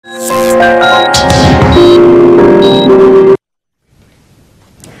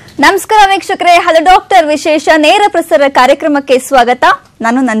ನಮಸ್ಕಾರ ವೀಕ್ಷಕರೇ, hello doctor ವಿಶೇಷ ನೇರ ಪ್ರಸಾರ ಕಾರ್ಯಕ್ರಮಕ್ಕೆ ಸ್ವಾಗತ.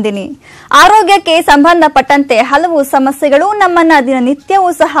 ನಾನು ನಂದಿನಿ. ಆರೋಗ್ಯಕ್ಕೆ ಸಂಬಂಧಪಟ್ಟಂತೆ ಹಲವು ಸಮಸ್ಯೆಗಳು ನಮ್ಮನ್ನ ದಿನನಿತ್ಯವೂ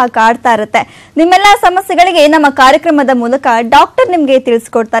ಸಹ ಕಾಡ್ತಾ ಇರುತ್ತೆ. ನಿಮ್ಮೆಲ್ಲ ಸಮಸ್ಯೆಗಳಿಗೆ ನಮ್ಮ ಕಾರ್ಯಕ್ರಮದ ಮೂಲಕ ಡಾಕ್ಟರ್ ನಿಮ್ಗೆ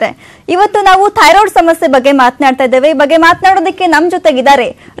ತಿಳಿಸ್ಕೊಡ್ತಾರೆ. ಇವತ್ತು ನಾವು ಥೈರಾಯ್ಡ್ ಸಮಸ್ಯೆ ಬಗ್ಗೆ ಮಾತನಾಡ್ತಾ ಇದ್ದೇವೆ. ಈ ಬಗ್ಗೆ ಮಾತನಾಡೋದಕ್ಕೆ ನಮ್ ಜೊತೆಗಿದ್ದಾರೆ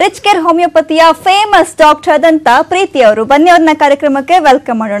ರಿಚ್ ಕೇರ್ ಹೋಮಿಯೋಪತಿಯ ಫೇಮಸ್ ಡಾಕ್ಟರ್ ಆದಂತ ಪ್ರೀತಿ ಅವರು. ಬನ್ನಿ ಅವ್ರನ್ನ ಕಾರ್ಯಕ್ರಮಕ್ಕೆ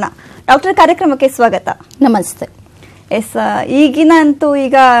ವೆಲ್ಕಮ್ ಮಾಡೋಣ. ಡಾಕ್ಟರ್, ಕಾರ್ಯಕ್ರಮಕ್ಕೆ ಸ್ವಾಗತ. ನಮಸ್ತೆ. ಎಸ್, ಈಗಿನ ಅಂತೂ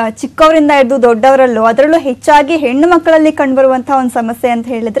ಈಗ ಚಿಕ್ಕವರಿಂದ ಹಿಡಿದು ದೊಡ್ಡವರಲ್ಲೂ ಅದರಲ್ಲೂ ಹೆಚ್ಚಾಗಿ ಹೆಣ್ಣು ಮಕ್ಕಳಲ್ಲಿ ಕಂಡುಬರುವಂತಹ ಒಂದು ಸಮಸ್ಯೆ ಅಂತ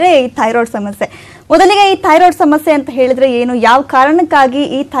ಹೇಳಿದ್ರೆ ಈ ಥೈರಾಯ್ಡ್ ಸಮಸ್ಯೆ. ಮೊದಲಿಗೆ ಈ ಥೈರಾಯ್ಡ್ ಸಮಸ್ಯೆ ಅಂತ ಹೇಳಿದ್ರೆ ಏನು, ಯಾವ ಕಾರಣಕ್ಕಾಗಿ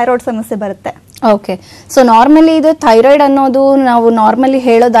ಈ ಥೈರಾಯ್ಡ್ ಸಮಸ್ಯೆ ಬರುತ್ತೆ? ಓಕೆ, ಸೊ ನಾರ್ಮಲಿ ಇದು ಥೈರಾಯ್ಡ್ ಅನ್ನೋದು ನಾವು ನಾರ್ಮಲಿ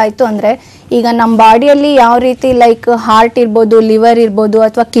ಹೇಳೋದಾಯ್ತು ಅಂದ್ರೆ ಈಗ ನಮ್ಮ ಬಾಡಿಯಲ್ಲಿ ಯಾವ ರೀತಿ ಲೈಕ್ ಹಾರ್ಟ್ ಇರ್ಬೋದು, ಲಿವರ್ ಇರ್ಬೋದು,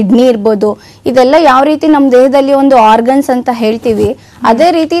 ಅಥವಾ ಕಿಡ್ನಿ ಇರ್ಬೋದು, ಇದೆಲ್ಲ ಯಾವ ರೀತಿ ನಮ್ಮ ದೇಹದಲ್ಲಿ ಒಂದು ಆರ್ಗನ್ಸ್ ಅಂತ ಹೇಳ್ತೀವಿ, ಅದೇ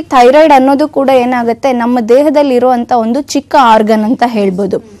ರೀತಿ ಥೈರಾಯ್ಡ್ ಅನ್ನೋದು ಕೂಡ ಏನಾಗುತ್ತೆ ನಮ್ಮ ದೇಹದಲ್ಲಿ ಇರುವಂತ ಒಂದು ಚಿಕ್ಕ ಆರ್ಗನ್ ಅಂತ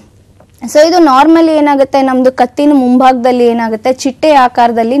ಹೇಳ್ಬೋದು. ಸೊ ಇದು ನಾರ್ಮಲಿ ಏನಾಗುತ್ತೆ, ನಮ್ದು ಕತ್ತಿನ ಮುಂಭಾಗದಲ್ಲಿ ಏನಾಗುತ್ತೆ ಚಿಟ್ಟೆ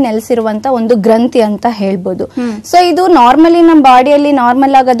ಆಕಾರದಲ್ಲಿ ನೆಲೆಸಿರುವಂತ ಒಂದು ಗ್ರಂಥಿ ಅಂತ ಹೇಳ್ಬೋದು. ಸೊ ಇದು ನಾರ್ಮಲಿ ನಮ್ಮ ಬಾಡಿಯಲ್ಲಿ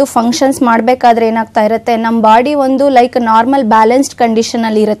ನಾರ್ಮಲ್ ಆಗಿ ಅದು ಫಂಕ್ಷನ್ಸ್ ಮಾಡ್ಬೇಕಾದ್ರೆ ಏನಾಗ್ತಾ ಇರುತ್ತೆ, ನಮ್ಮ ಬಾಡಿ ಒಂದು ಲೈಕ್ ನಾರ್ಮಲ್ ಬ್ಯಾಲೆನ್ಸ್ಡ್ ಕಂಡೀಷನ್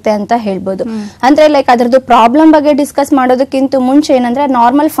ಅಲ್ಲಿ ಇರುತ್ತೆ ಅಂತ ಹೇಳ್ಬೋದು. ಅಂದ್ರೆ ಲೈಕ್ ಅದ್ರದ್ದು ಪ್ರಾಬ್ಲಮ್ ಬಗ್ಗೆ ಡಿಸ್ಕಸ್ ಮಾಡೋದಕ್ಕಿಂತ ಮುಂಚೆ ಏನಂದ್ರೆ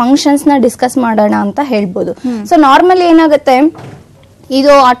ನಾರ್ಮಲ್ ಫಂಕ್ಷನ್ಸ್ ನ ಡಿಸ್ಕಸ್ ಮಾಡೋಣ ಅಂತ ಹೇಳ್ಬೋದು. ಸೊ ನಾರ್ಮಲಿ ಏನಾಗುತ್ತೆ,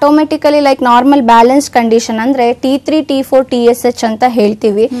 ಇದು automatically like normal balance condition ಅಂದ್ರೆ T3, T4, TSH ಅಂತ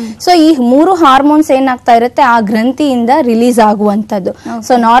ಹೇಳ್ತೀವಿ. ಸೊ ಈ ಮೂರು ಹಾರ್ಮೋನ್ಸ್ ಏನಾಗ್ತಾ ಇರುತ್ತೆ ಆ ಗ್ರಂಥಿಯಿಂದ ರಿಲೀಸ್ ಆಗುವಂತದ್ದು.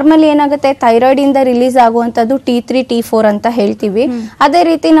 ಸೊ ನಾರ್ಮಲಿ ಏನಾಗುತ್ತೆ ಥೈರಾಯ್ಡ್ ಇಂದ ರಿಲೀಸ್ ಆಗುವಂತದ್ದು T3, T4 ಅಂತ ಹೇಳ್ತೀವಿ. ಅದೇ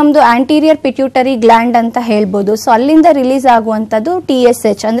ರೀತಿ ನಮ್ದು ಆಂಟೀರಿಯರ್ ಪಿಟ್ಯೂಟರಿ ಗ್ಲ್ಯಾಂಡ್ ಅಂತ ಹೇಳ್ಬೋದು. ಸೊ ಅಲ್ಲಿಂದ ರಿಲೀಸ್ ಆಗುವಂತದ್ದು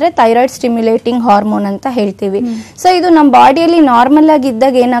TSH ಅಂದ್ರೆ ಥೈರಾಯ್ಡ್ ಸ್ಟಿಮ್ಯುಲೇಟಿಂಗ್ ಹಾರ್ಮೋನ್ ಅಂತ ಹೇಳ್ತೀವಿ. ಸೊ ಇದು ನಮ್ಮ ಬಾಡಿಯಲ್ಲಿ ನಾರ್ಮಲ್ ಆಗಿ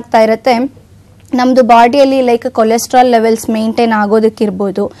ಇದ್ದಾಗ ಏನಾಗ್ತಾ ಇರುತ್ತೆ, ನಮ್ದು ಬಾಡಿಯಲ್ಲಿ ಲೈಕ್ ಕೊಲೆಸ್ಟ್ರಾಲ್ ಲೆವೆಲ್ಸ್ ಮೇಂಟೈನ್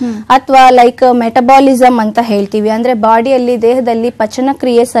ಆಗೋದಕ್ಕಿರ್ಬೋದು, ಅಥವಾ ಲೈಕ್ ಮೆಟಬಾಲಿಸಮ್ ಅಂತ ಹೇಳ್ತೀವಿ, ಅಂದ್ರೆ ಬಾಡಿಯಲ್ಲಿ ದೇಹದಲ್ಲಿ ಪಚನ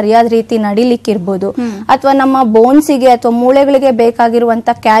ಕ್ರಿಯೆ ಸರಿಯಾದ ರೀತಿ ನಡಿಲಿಕ್ಕಿರ್ಬೋದು, ಅಥವಾ ನಮ್ಮ ಬೋನ್ಸಿಗೆ ಅಥವಾ ಮೂಳೆಗಳಿಗೆ ಬೇಕಾಗಿರುವಂತ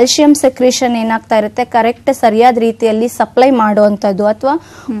ಕ್ಯಾಲ್ಸಿಯಂ ಸೆಕ್ರೇಷನ್ ಏನಾಗ್ತಾ ಇರುತ್ತೆ ಕರೆಕ್ಟ್ ಸರಿಯಾದ ರೀತಿಯಲ್ಲಿ ಸಪ್ಲೈ ಮಾಡುವಂತದ್ದು ಅಥವಾ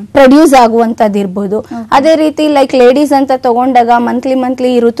ಪ್ರೊಡ್ಯೂಸ್ ಆಗುವಂತದ್ದು ಇರ್ಬೋದು. ಅದೇ ರೀತಿ ಲೈಕ್ ಲೇಡೀಸ್ ಅಂತ ತಗೊಂಡಾಗ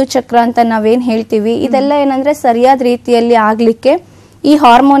ಮಂತ್ಲಿ ಋತುಚಕ್ರ ಅಂತ ನಾವೇನ್ ಹೇಳ್ತೀವಿ, ಇದೆಲ್ಲ ಏನಂದ್ರೆ ಸರಿಯಾದ ರೀತಿಯಲ್ಲಿ ಆಗ್ಲಿಕ್ಕೆ ಈ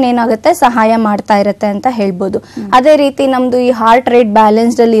ಹಾರ್ಮೋನ್ ಏನಾಗುತ್ತೆ ಸಹಾಯ ಮಾಡ್ತಾ ಇರುತ್ತೆ ಅಂತ ಹೇಳ್ಬೋದು. ಅದೇ ರೀತಿ ನಮ್ದು ಈ ಹಾರ್ಟ್ ರೇಟ್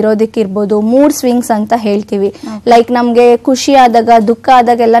ಬ್ಯಾಲೆನ್ಸ್ಡ್ ಅಲ್ಲಿ ಇರೋದಕ್ಕಿರ್ಬೋದು, ಮೂಡ್ ಸ್ವಿಂಗ್ಸ್ ಅಂತ ಹೇಳ್ತೀವಿ, ಲೈಕ್ ನಮ್ಗೆ ಖುಷಿ ಆದಾಗ ದುಃಖ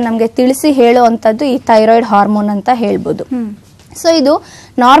ಆದಾಗೆಲ್ಲ ನಮ್ಗೆ ತಿಳಿಸಿ ಹೇಳೋ ಅಂತದ್ದು ಈ ಥೈರಾಯ್ಡ್ ಹಾರ್ಮೋನ್ ಅಂತ ಹೇಳ್ಬೋದು. ಸೊ ಇದು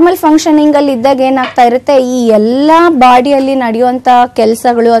ನಾರ್ಮಲ್ ಫಂಕ್ಷನಿಂಗ್ ಅಲ್ಲಿ ಇದ್ದಾಗ ಏನಾಗ್ತಾ ಇರುತ್ತೆ, ಈ ಎಲ್ಲಾ ಬಾಡಿಯಲ್ಲಿ ನಡೆಯುವಂತ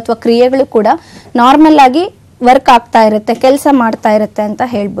ಕೆಲಸಗಳು ಅಥವಾ ಕ್ರಿಯೆಗಳು ಕೂಡ ನಾರ್ಮಲ್ ಆಗಿ ವರ್ಕ್ ಆಗ್ತಾ ಇರುತ್ತೆ, ಕೆಲಸ ಮಾಡ್ತಾ ಇರುತ್ತೆ ಅಂತ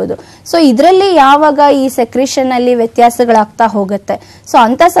ಹೇಳ್ಬೋದು. ಸೊ ಇದರಲ್ಲಿ ಯಾವಾಗ ಈ ಸೆಕ್ರೇಷನ್ ಅಲ್ಲಿ ವ್ಯತ್ಯಾಸಗಳಾಗ್ತಾ ಹೋಗುತ್ತೆ, ಸೊ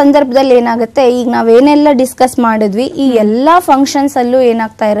ಅಂತ ಸಂದರ್ಭದಲ್ಲಿ ಏನಾಗುತ್ತೆ, ಈಗ ನಾವೇನೆಲ್ಲ ಡಿಸ್ಕಸ್ ಮಾಡಿದ್ವಿ ಈ ಎಲ್ಲಾ ಫಂಕ್ಷನ್ಸ್ ಅಲ್ಲೂ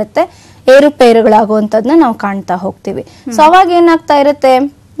ಏನಾಗ್ತಾ ಇರುತ್ತೆ ಏರುಪೇರುಗಳಾಗುವಂತದ್ನ ನಾವು ಕಾಣ್ತಾ ಹೋಗ್ತೀವಿ. ಸೊ ಅವಾಗ ಏನಾಗ್ತಾ ಇರುತ್ತೆ,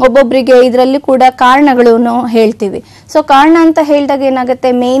 ಒಬ್ಬೊಬ್ರಿಗೆ ಇದರಲ್ಲಿ ಕೂಡ ಕಾರಣಗಳನ್ನು ಹೇಳ್ತೀವಿ. ಸೊ ಕಾರಣ ಅಂತ ಹೇಳಿದಾಗ ಏನಾಗುತ್ತೆ,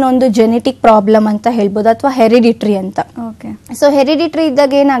 ಮೇನ್ ಒಂದು ಜೆನೆಟಿಕ್ ಪ್ರಾಬ್ಲಮ್ ಅಂತ ಹೇಳ್ಬೋದು ಅಥವಾ ಹೆರಿಡಿಟ್ರಿ ಅಂತ. ಸೊ ಹೆರಿಡಿಟ್ರಿ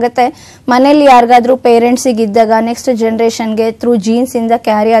ಇದ್ದಾಗ ಏನಾಗುತ್ತೆ, ಮನೇಲಿ ಯಾರಿಗಾದ್ರೂ ಪೇರೆಂಟ್ಸಿಗೆ ಇದ್ದಾಗ ನೆಕ್ಸ್ಟ್ ಜನರೇಷನ್ಗೆ ಥ್ರೂ ಜೀನ್ಸ್ ಇಂದ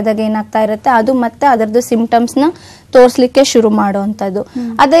ಕ್ಯಾರಿ ಆದಾಗ ಏನಾಗ್ತಾ ಇರುತ್ತೆ, ಅದು ಮತ್ತೆ ಅದರದ್ದು ಸಿಂಪ್ಟಮ್ಸ್ ನ ತೋರ್ಸ್ಲಿಕ್ಕೆ ಶುರು ಮಾಡುವಂತದ್ದು.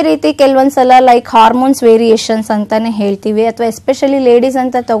 ಅದೇ ರೀತಿ ಕೆಲವೊಂದ್ಸಲ ಲೈಕ್ ಹಾರ್ಮೋನ್ಸ್ ವೇರಿಯೇಷನ್ಸ್ ಅಂತಾನೆ ಹೇಳ್ತೀವಿ, ಅಥವಾ ಎಸ್ಪೆಷಲಿ ಲೇಡೀಸ್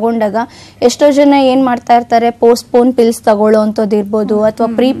ಅಂತ ತಗೊಂಡಾಗ ಎಷ್ಟೋ ಜನ ಏನ್ ಮಾಡ್ತಾ ಇರ್ತಾರೆ, ಪೋಸ್ಟ್ಪೋನ್ ಪಿಲ್ಸ್ ತಗೊಳ್ಳೋ ಅಂತದ್ದು ಇರ್ಬೋದು, ಅಥವಾ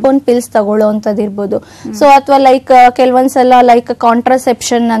ಪ್ರೀಪೋನ್ ಪಿಲ್ಸ್ ತಗೊಳ್ಳೋ ಅಂತದ್ದು ಇರ್ಬೋದು. ಸೊ ಅಥವಾ ಲೈಕ್ ಕೆಲವೊಂದ್ಸಲ ಲೈಕ್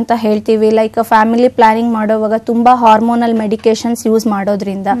ಕಾಂಟ್ರಾಸೆಪ್ಷನ್ ಅಂತ ಹೇಳ್ತೀವಿ, ಲೈಕ್ ಫ್ಯಾಮಿಲಿ ಪ್ಲಾನಿಂಗ್ ಮಾಡೋವಾಗ ತುಂಬಾ ಹಾರ್ಮೋನಲ್ ಮೆಡಿಕೇಶನ್ಸ್ ಯೂಸ್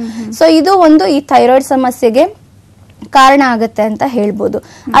ಮಾಡೋದ್ರಿಂದ. ಸೊ ಇದು ಒಂದು ಈ ಥೈರಾಯ್ಡ್ ಸಮಸ್ಯೆಗೆ ಕಾರಣ ಆಗುತ್ತೆ ಅಂತ ಹೇಳ್ಬೋದು.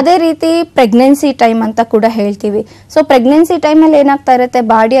 ಅದೇ ರೀತಿ ಪ್ರೆಗ್ನೆನ್ಸಿ ಟೈಮ್ ಅಂತ ಕೂಡ ಹೇಳ್ತೀವಿ. ಸೊ ಪ್ರೆಗ್ನೆನ್ಸಿ ಟೈಮಲ್ಲಿ ಏನಾಗ್ತಾ ಇರುತ್ತೆ,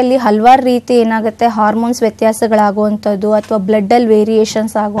 ಬಾಡಿಯಲ್ಲಿ ಹಲವಾರು ರೀತಿ ಏನಾಗುತ್ತೆ ಹಾರ್ಮೋನ್ಸ್ ವ್ಯತ್ಯಾಸಗಳಾಗುವಂಥದ್ದು ಅಥವಾ ಬ್ಲಡ್ ಅಲ್ಲಿ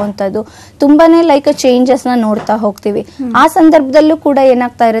ವೇರಿಯೇಷನ್ಸ್ ಆಗುವಂಥದ್ದು, ತುಂಬಾನೇ ಲೈಕ್ ಚೇಂಜಸ್ ನ ನೋಡ್ತಾ ಹೋಗ್ತೀವಿ. ಆ ಸಂದರ್ಭದಲ್ಲೂ ಕೂಡ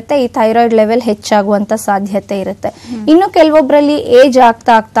ಏನಾಗ್ತಾ ಇರುತ್ತೆ ಈ ಥೈರಾಯ್ಡ್ ಲೆವೆಲ್ ಹೆಚ್ಚಾಗುವಂತ ಸಾಧ್ಯತೆ ಇರುತ್ತೆ. ಇನ್ನು ಕೆಲವೊಬ್ಬರಲ್ಲಿ ಏಜ್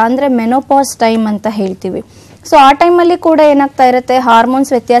ಆಗ್ತಾ ಅಂದ್ರೆ ಮೆನೋಪಾಸ್ ಟೈಮ್ ಅಂತ ಹೇಳ್ತೀವಿ. ಸೊ ಆ ಟೈಮಲ್ಲಿ ಕೂಡ ಏನಾಗ್ತಾ ಇರುತ್ತೆ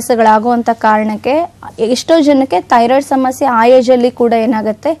ಹಾರ್ಮೋನ್ಸ್ ವ್ಯತ್ಯಾಸಗಳಾಗುವಂತ ಕಾರಣಕ್ಕೆ ಎಷ್ಟೋ ಜನಕ್ಕೆ ಥೈರಾಯ್ಡ್ ಸಮಸ್ಯೆ ಆ ಏಜ್ ಅಲ್ಲಿ ಕೂಡ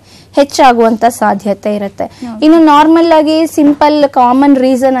ಏನಾಗುತ್ತೆ ಹೆಚ್ಚಾಗುವಂತ ಸಾಧ್ಯತೆ ಇರುತ್ತೆ. ಇನ್ನು ನಾರ್ಮಲ್ ಆಗಿ ಸಿಂಪಲ್ ಕಾಮನ್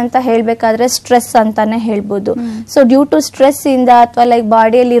ರೀಸನ್ ಅಂತ ಹೇಳ್ಬೇಕಾದ್ರೆ ಸ್ಟ್ರೆಸ್ ಅಂತಾನೆ ಹೇಳ್ಬೋದು. ಸೊ ಡ್ಯೂ ಟು ಸ್ಟ್ರೆಸ್ ಇಂದ ಅಥವಾ ಲೈಕ್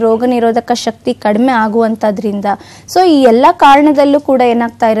ಬಾಡಿಯಲ್ಲಿ ರೋಗ ನಿರೋಧಕ ಶಕ್ತಿ ಕಡಿಮೆ ಆಗುವಂತದ್ರಿಂದ, ಸೊ ಈ ಎಲ್ಲಾ ಕಾರಣದಲ್ಲೂ ಕೂಡ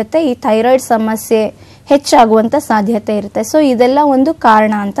ಏನಾಗ್ತಾ ಇರುತ್ತೆ ಈ ಥೈರಾಯ್ಡ್ ಸಮಸ್ಯೆ ಹೆಚ್ಚಾಗುವಂತ ಸಾಧ್ಯತೆ ಇರುತ್ತೆ. ಸೊ ಇದೆಲ್ಲ ಒಂದು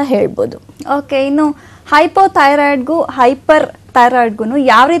ಕಾರಣ ಅಂತ ಹೇಳ್ಬೋದು. ಓಕೆ, ಇನ್ನು ಹೈಪೋಥೈರಾಯ್ಡ್ಗೂ ಹೈಪರ್ ಥೈರಾಯ್ಡ್ಗೂ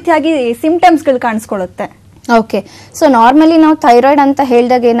ಯಾವ ರೀತಿಯಾಗಿ ಸಿಂಪ್ಟಮ್ಸ್ಗಳು ಕಾಣಿಸ್ಕೊಳ್ಳುತ್ತೆ? ಓಕೆ, ಸೊ ನಾರ್ಮಲಿ ನಾವು ಥೈರಾಯ್ಡ್ ಅಂತ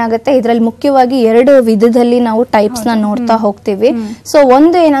ಹೇಳಿದಾಗ ಏನಾಗುತ್ತೆ, ಇದರಲ್ಲಿ ಮುಖ್ಯವಾಗಿ 2 ವಿಧದಲ್ಲಿ ನಾವು ಟೈಪ್ಸ್ ನ ನೋಡ್ತಾ ಹೋಗ್ತೀವಿ. ಸೊ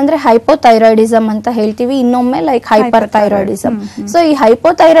ಒಂದು ಏನಂದ್ರೆ ಹೈಪೋಥೈರಾಯ್ಡಿಸಮ್ ಅಂತ ಹೇಳ್ತೀವಿ, ಇನ್ನೊಮ್ಮೆ ಲೈಕ್ ಹೈಪರ್ ಥೈರಾಯ್ಡಿಸಮ್. ಸೊ ಈ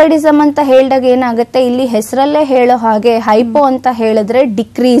ಹೈಪೋಥೈರಾಯ್ಡಿಸಮ್ ಅಂತ ಹೇಳಿದಾಗ ಏನಾಗುತ್ತೆ, ಇಲ್ಲಿ ಹೆಸರಲ್ಲೇ ಹೇಳೋ ಹಾಗೆ ಹೈಪೋ ಅಂತ ಹೇಳಿದ್ರೆ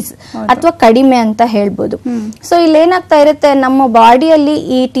ಡಿಕ್ರೀಸ್ ಅಥವಾ ಕಡಿಮೆ ಅಂತ ಹೇಳ್ಬೋದು. ಸೊ ಇಲ್ಲಿ ಏನಾಗ್ತಾ ಇರುತ್ತೆ, ನಮ್ಮ ಬಾಡಿಯಲ್ಲಿ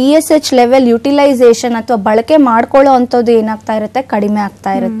ಈ TSH ಲೆವೆಲ್ ಯುಟಿಲೈಸೇಷನ್ ಅಥವಾ ಬಳಕೆ ಮಾಡ್ಕೊಳ್ಳೋ ಅಂತದ್ದು ಏನಾಗ್ತಾ ಇರುತ್ತೆ, ಕಡಿಮೆ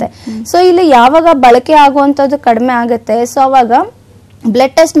ಆಗ್ತಾ ಇರುತ್ತೆ. ಸೊ ಇಲ್ಲಿ ಯಾವಾಗ ಬಳಕೆ ಆಗುವಂತದ್ದು ಕಡಿಮೆ ಆಗುತ್ತೆ, ಸೊ ಅವಾಗ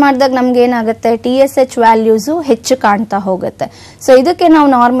ಬ್ಲಡ್ ಟೆಸ್ಟ್ ಮಾಡಿದಾಗ ನಮ್ಗೆ ಏನಾಗುತ್ತೆ, TSH ವ್ಯಾಲ್ಯೂಸ್ ಹೆಚ್ಚು ಕಾಣ್ತಾ ಹೋಗುತ್ತೆ. ಸೊ ಇದಕ್ಕೆ ನಾವು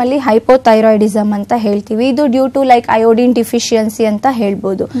ನಾರ್ಮಲಿ ಹೈಪೋಥೈರಾಯ್ಡಿಸಮ್ ಅಂತ ಹೇಳ್ತೀವಿ. ಇದು due to like iodine deficiency ಅಂತ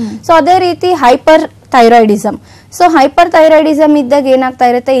ಹೇಳ್ಬೋದು. ಸೊ ಅದೇ ರೀತಿ hyper thyroidism. So hyper thyroidism ಇದ್ದಾಗ ಏನಾಗ್ತಾ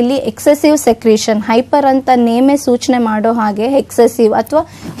ಇರುತ್ತೆ, ಇಲ್ಲಿ ಎಕ್ಸೆಸಿವ್ ಸೆಕ್ರೇಷನ್, ಹೈಪರ್ ಅಂತ ನೇಮೆ ಸೂಚನೆ ಮಾಡೋ ಹಾಗೆ ಎಕ್ಸೆಸಿವ್ ಅಥವಾ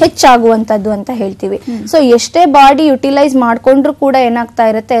ಹೆಚ್ಚಾಗುವಂತದ್ದು ಅಂತ ಹೇಳ್ತೀವಿ. ಸೊ ಎಷ್ಟೇ ಬಾಡಿ ಯುಟಿಲೈಸ್ ಮಾಡ್ಕೊಂಡ್ರು ಕೂಡ ಏನಾಗ್ತಾ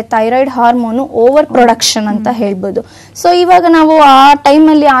ಇರುತ್ತೆ, ಥೈರಾಯ್ಡ್ ಹಾರ್ಮೋನು ಓವರ್ ಪ್ರೊಡಕ್ಷನ್ ಅಂತ ಹೇಳ್ಬೋದು. ಸೊ ಇವಾಗ ನಾವು ಆ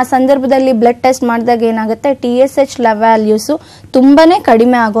ಟೈಮಲ್ಲಿ ಆ ಸಂದರ್ಭದಲ್ಲಿ ಬ್ಲಡ್ ಟೆಸ್ಟ್ ಮಾಡಿದಾಗ ಏನಾಗುತ್ತೆ, TSH ವ್ಯಾಲ್ಯೂಸ್ ತುಂಬಾನೇ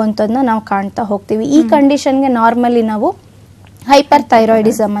ಕಡಿಮೆ ಆಗುವಂತದನ್ನ ನಾವು ಕಾಣ್ತಾ ಹೋಗ್ತೀವಿ. ಈ ಕಂಡೀಷನ್ಗೆ ನಾರ್ಮಲಿ ನಾವು ಹೈಪರ್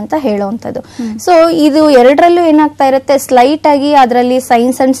ಥೈರಾಯ್ಡಿಸಮ್ ಅಂತ ಹೇಳುವಂಥದ್ದು. ಸೊ ಇದು ಎರಡರಲ್ಲೂ ಏನಾಗ್ತಾ ಇರುತ್ತೆ, ಸ್ಲೈಟ್ ಆಗಿ ಅದರಲ್ಲಿ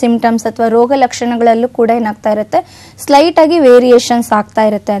ಸೈನ್ಸ್ ಅಂಡ್ ಸಿಂಪ್ಟಮ್ಸ್ ಅಥವಾ ರೋಗ ಲಕ್ಷಣಗಳಲ್ಲೂ ಕೂಡ ಏನಾಗ್ತಾ ಇರುತ್ತೆ, ಸ್ಲೈಟ್ ಆಗಿ ವೇರಿಯೇಷನ್ಸ್ ಆಗ್ತಾ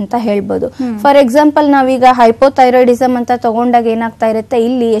ಇರುತ್ತೆ ಅಂತ ಹೇಳ್ಬೋದು. ಫಾರ್ ಎಕ್ಸಾಂಪಲ್ ನಾವೀಗ ಹೈಪೋಥೈರಾಯ್ಡಿಸಮ್ ಅಂತ ತಗೊಂಡಾಗ ಏನಾಗ್ತಾ ಇರುತ್ತೆ,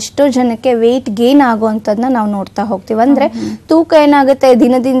 ಇಲ್ಲಿ ಎಷ್ಟೋ ಜನಕ್ಕೆ ವೆಯ್ಟ್ ಗೇನ್ ಆಗುವಂತದನ್ನ ನಾವು ನೋಡ್ತಾ ಹೋಗ್ತೀವಿ. ಅಂದ್ರೆ ತೂಕ ಏನಾಗುತ್ತೆ,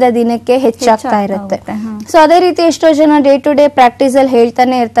 ದಿನದಿಂದ ದಿನಕ್ಕೆ ಹೆಚ್ಚಾಗ್ತಾ ಇರುತ್ತೆ. ಸೊ ಅದೇ ರೀತಿ ಎಷ್ಟೋ ಜನ ಡೇ ಟು ಡೇ ಪ್ರಾಕ್ಟೀಸ್ ಅಲ್ಲಿ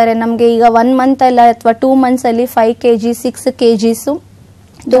ಹೇಳ್ತಾನೆ ಇರ್ತಾರೆ, ನಮ್ಗೆ ಈಗ 1 ಮಂತ್ ಅಲ್ಲ ಅಥವಾ 2 ಮಂತ್ಸ್ ಅಲ್ಲಿ 5 kg 6 kg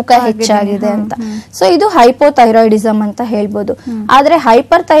ತೂಕ ಹೆಚ್ಚಾಗಿದೆ ಅಂತ. ಸೊ ಇದು ಹೈಪೋಥೈರಾಯ್ಡಿಸಮ್ ಅಂತ ಹೇಳ್ಬೋದು. ಆದ್ರೆ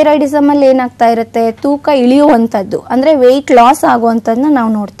ಹೈಪರ್ ಥೈರಾಯ್ಡಿಸಮ್ ಅಲ್ಲಿ ಏನಾಗ್ತಾ ಇರುತ್ತೆ, ತೂಕ ಇಳಿಯುವಂತದ್ದು ಅಂದ್ರೆ ವೆಯ್ಟ್ ಲಾಸ್ ಆಗುವಂತದನ್ನ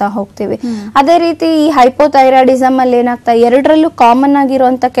ನಾವು ನೋಡ್ತಾ ಹೋಗ್ತೀವಿ. ಅದೇ ರೀತಿ ಈ ಹೈಪೋಥೈರಾಯ್ಡಿಸಮ್ ಅಲ್ಲಿ ಏನಾಗ್ತಾ, ಎರಡರಲ್ಲೂ ಕಾಮನ್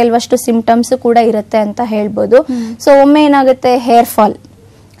ಆಗಿರುವಂತ ಕೆಲವಷ್ಟು ಸಿಂಪ್ಟಮ್ಸ್ ಕೂಡ ಇರುತ್ತೆ ಅಂತ ಹೇಳ್ಬೋದು. ಸೊ ಒಮ್ಮೆ ಏನಾಗುತ್ತೆ, ಹೇರ್ ಫಾಲ್.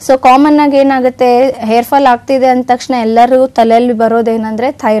 ಸೊ ಕಾಮನ್ ಆಗಿ ಏನಾಗುತ್ತೆ, ಹೇರ್ ಫಾಲ್ ಆಗ್ತಿದೆ ಅಂದ ತಕ್ಷಣ ಎಲ್ಲರೂ ತಲೆಯಲ್ಲಿ ಬರೋದೇನಂದ್ರೆ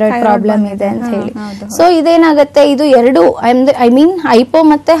ಥೈರಾಯ್ಡ್ ಪ್ರಾಬ್ಲಮ್ ಇದೆ ಅಂತ ಹೇಳಿ. ಸೊ ಇದೇನಾಗುತ್ತೆ, ಇದು ಎರಡು ಐ ಮೀನ್ ಹೈಪೋ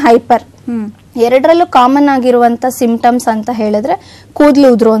ಮತ್ತೆ ಹೈಪರ್ ಎರಡರಲ್ಲೂ ಕಾಮನ್ ಆಗಿರುವಂತ ಸಿಂಪ್ಟಮ್ಸ್ ಅಂತ ಹೇಳಿದ್ರೆ ಕೂದಲು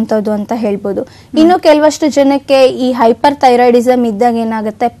ಉದುರುವಂತದ್ದು ಅಂತ ಹೇಳ್ಬೋದು. ಇನ್ನು ಕೆಲವಷ್ಟು ಜನಕ್ಕೆ ಈ ಹೈಪರ್ ಥೈರಾಯ್ಡಿಸಮ್ ಇದ್ದಾಗ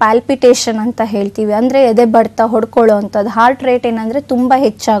ಏನಾಗುತ್ತೆ, ಪ್ಯಾಲ್ಪಿಟೇಷನ್ ಅಂತ ಹೇಳ್ತೀವಿ, ಅಂದ್ರೆ ಎದೆ ಬಡ್ತ ಹೊಡ್ಕೊಳ್ಳುವಂಥದ್ದು, ಹಾರ್ಟ್ ರೇಟ್ ಏನಂದ್ರೆ ತುಂಬಾ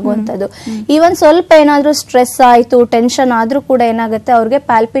ಹೆಚ್ಚಾಗುವಂಥದ್ದು. ಈವನ್ ಸ್ವಲ್ಪ ಏನಾದ್ರೂ ಸ್ಟ್ರೆಸ್ ಆಯ್ತು, ಟೆನ್ಷನ್ ಆದ್ರೂ ಕೂಡ ಏನಾಗುತ್ತೆ, ಅವ್ರಿಗೆ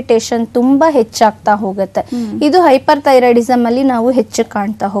ಪ್ಯಾಲ್ಪಿಟೇಷನ್ ತುಂಬಾ ಹೆಚ್ಚಾಗ್ತಾ ಹೋಗುತ್ತೆ. ಇದು ಹೈಪರ್ ಥೈರಾಯ್ಡಿಸಮ್ ಅಲ್ಲಿ ನಾವು ಹೆಚ್ಚು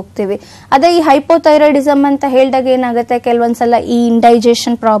ಕಾಣ್ತಾ ಹೋಗ್ತೀವಿ. ಅದೇ ಈ ಹೈಪೋಥೈರಾಯ್ಡಿಸಮ್ ಅಂತ ಹೇಳಿದಾಗ ಏನಾಗುತ್ತೆ, ಕೆಲವೊಂದ್ಸಲ ಈ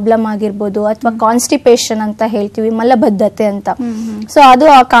ಇಂಡೈಜೆಷನ್ ಪ್ರಾಬ್ಲಮ್ ಆಗಿರ್ಬೋದು ಅಥವಾ ಕಾನ್ಸ್ಟಿಪೇಷನ್ ಅಂತ ಹೇಳ್ತೀವಿ, ಮಲಬದ್ಧತೆ ಅಂತ. ಸೊ ಅದು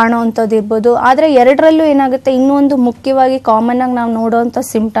ಕಾಣುವಂಥದ್ದು ಇರ್ಬೋದು. ಆದ್ರೆ ಎರಡರಲ್ಲೂ ಏನಾಗುತ್ತೆ, ಇನ್ನೊಂದು ಮುಖ್ಯವಾಗಿ ಕಾಮನ್ ಆಗಿ ನಾವು ನೋಡುವಂತ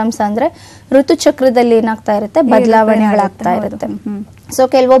ಸಿಂಪ್ಟಮ್ಸ್ ಅಂದ್ರೆ ಋತುಚಕ್ರದಲ್ಲಿ ಏನಾಗ್ತಾ ಇರುತ್ತೆ, ಬದಲಾವಣೆಗಳಾಗ್ತಾ ಇರುತ್ತೆ. ಸೊ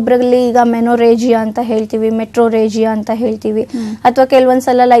ಕೆಲವೊಬ್ಬರಲ್ಲಿ ಈಗ ಮೆನೋರೇಜಿಯಾ ಅಂತ ಹೇಳ್ತೀವಿ, ಮೆಟ್ರೋರೇಜಿಯಾ ಅಂತ ಹೇಳ್ತೀವಿ, ಅಥವಾ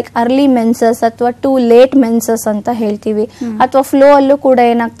ಕೆಲವೊಂದ್ಸಲ ಲೈಕ್ ಅರ್ಲಿ ಮೆನ್ಸಸ್ ಅಥವಾ ಟೂ ಲೇಟ್ ಮೆನ್ಸಸ್ ಅಂತ ಹೇಳ್ತೀವಿ, ಅಥವಾ ಫ್ಲೋ ಅಲ್ಲೂ ಕೂಡ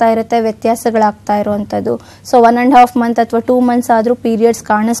ಏನಾಗ್ತಾ ಇರುತ್ತೆ, ವ್ಯತ್ಯಾಸಗಳಾಗ್ತಾ ಇರುವಂತದ್ದು. ಸೊ 1.5 ಮಂತ್ ಅಥವಾ 2 ಮಂತ್ಸ್ ಆದ್ರೂ ಪೀರಿಯಡ್ಸ್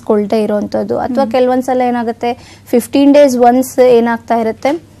ಕಾಣಿಸ್ಕೊಳ್ತಾ ಇರುವಂತದ್ದು, ಅಥವಾ ಕೆಲವೊಂದ್ಸಲ ಏನಾಗುತ್ತೆ 15 days ಒನ್ಸ್ ಏನಾಗ್ತಾ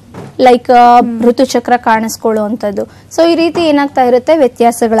ಇರುತ್ತೆ, ಲೈಕ್ ಋತುಚಕ್ರ ಕಾಣಿಸ್ಕೊಳ್ಳುವಂಥದ್ದು. ಸೊ ಈ ರೀತಿ ಏನಾಗ್ತಾ ಇರುತ್ತೆ,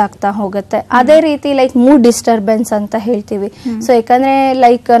 ವ್ಯತ್ಯಾಸಗಳಾಗ್ತಾ ಹೋಗುತ್ತೆ. ಅದೇ ರೀತಿ ಲೈಕ್ ಮೂಡ್ ಡಿಸ್ಟರ್ಬೆನ್ಸ್ ಅಂತ ಹೇಳ್ತೀವಿ. ಸೊ ಯಾಕಂದ್ರೆ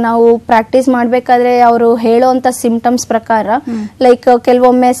ಲೈಕ್ ನಾವು ಪ್ರಾಕ್ಟೀಸ್ ಮಾಡ್ಬೇಕಾದ್ರೆ ಅವರು ಹೇಳೋಂತ ಸಿಂಪ್ಟಮ್ಸ್ ಪ್ರಕಾರ ಲೈಕ್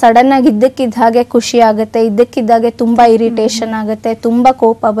ಕೆಲವೊಮ್ಮೆ ಸಡನ್ ಆಗಿ ಇದ್ದಕ್ಕಿದ್ದ ಹಾಗೆ ಖುಷಿ ಆಗುತ್ತೆ, ಇದ್ದಕ್ಕಿದ್ದಾಗೆ ತುಂಬಾ ಇರಿಟೇಷನ್ ಆಗುತ್ತೆ, ತುಂಬಾ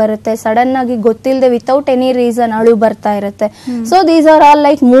ಕೋಪ ಬರುತ್ತೆ, ಸಡನ್ ಆಗಿ ಗೊತ್ತಿಲ್ಲದೆ ವಿತೌಟ್ ಎನಿ ರೀಸನ್ ಅಳು ಬರ್ತಾ ಇರುತ್ತೆ. So these are all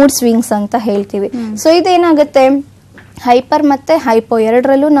like mood swings ಅಂತ ಹೇಳ್ತೀವಿ. ಸೊ ಇದೇನಾಗುತ್ತೆ, ಹೈಪರ್ ಮತ್ತೆ ಹೈಪೋ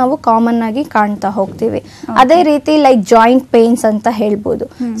ಎರಡರಲ್ಲೂ ನಾವು ಕಾಮನ್ ಆಗಿ ಕಾಣ್ತಾ ಹೋಗ್ತೀವಿ. ಅದೇ ರೀತಿ ಲೈಕ್ ಜಾಯಿಂಟ್ ಪೇನ್ಸ್ ಅಂತ ಹೇಳ್ಬೋದು.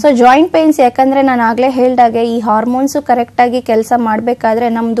 ಸೊ ಜಾಯಿಂಟ್ ಪೇನ್ಸ್ ಯಾಕಂದ್ರೆ ನಾನು ಆಗ್ಲೇ ಹೇಳ್ದಾಗೆ ಈ ಹಾರ್ಮೋನ್ಸ್ ಕರೆಕ್ಟ್ ಆಗಿ ಕೆಲಸ ಮಾಡ್ಬೇಕಾದ್ರೆ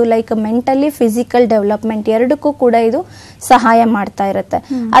ನಮ್ದು ಲೈಕ್ ಮೆಂಟಲಿ ಫಿಸಿಕಲ್ ಡೆವಲಪ್ಮೆಂಟ್ ಎರಡಕ್ಕೂ ಕೂಡ ಇದು ಸಹಾಯ ಮಾಡ್ತಾ ಇರುತ್ತೆ.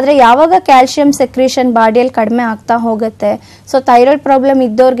 ಆದ್ರೆ ಯಾವಾಗ ಕ್ಯಾಲ್ಸಿಯಂ ಸೆಕ್ರೇಷನ್ ಬಾಡಿಯಲ್ಲಿ ಕಡಿಮೆ ಆಗ್ತಾ ಹೋಗುತ್ತೆ, ಸೊ ಥೈರಾಯ್ಡ್ ಪ್ರಾಬ್ಲಮ್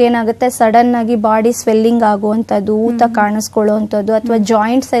ಇದ್ದವ್ರಿಗೆ ಏನಾಗುತ್ತೆ, ಸಡನ್ ಆಗಿ ಬಾಡಿ ಸ್ವೆಲ್ಲಿಂಗ್ ಆಗುವಂಥದ್ದು, ಊತ ಕಾಣಿಸ್ಕೊಳ್ಳುವಂಥದ್ದು, ಅಥವಾ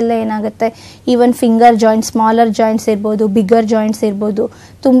ಜಾಯಿಂಟ್ಸ್ ಎಲ್ಲ ಏನಾಗುತ್ತೆ, even finger joint, smaller joints ಇರ್ಬೋದು, ಬಿಗರ್ ಜಾಯಿಂಟ್ಸ್ ಇರ್ಬೋದು,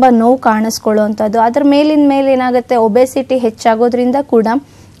 ತುಂಬಾ ನೋವು ಕಾಣಿಸ್ಕೊಳ್ಳುವಂಥದ್ದು. ಅದ್ರ ಮೇಲಿನ ಮೇಲೆ ಏನಾಗುತ್ತೆ, ಒಬೆಸಿಟಿ ಹೆಚ್ಚಾಗೋದ್ರಿಂದ ಕೂಡ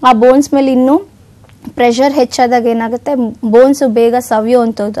ಆ ಬೋನ್ಸ್ ಮೇಲೆ ಇನ್ನೂ ಪ್ರೆಷರ್ ಹೆಚ್ಚಾದಾಗ ಏನಾಗುತ್ತೆ, ಬೋನ್ಸ್ ಬೇಗ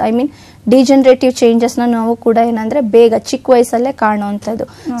ಸವಿಯುವಂಥದ್ದು, ಐ ಮೀನ್ ಡಿಜನರೇಟಿವ್ ಚೇಂಜಸ್ ನಾವು ಕೂಡ ಏನಂದ್ರೆ ಬೇಗ ಚಿಕ್ಕ ವಯಸ್ಸಲ್ಲೇ ಕಾಣುವಂಥದ್ದು.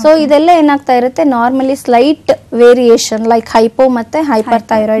 ಸೊ ಇದೆಲ್ಲ ಏನಾಗ್ತಾ ಇರುತ್ತೆ, normally slight variation like hypo ಮತ್ತೆ hyper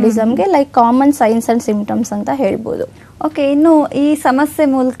ಥೈರಾಯ್ಡಿಸಮ್ಗೆ like common science and symptoms ಅಂತ ಹೇಳ್ಬೋದು. ಓಕೆ, ಇನ್ನು ಈ ಸಮಸ್ಯೆ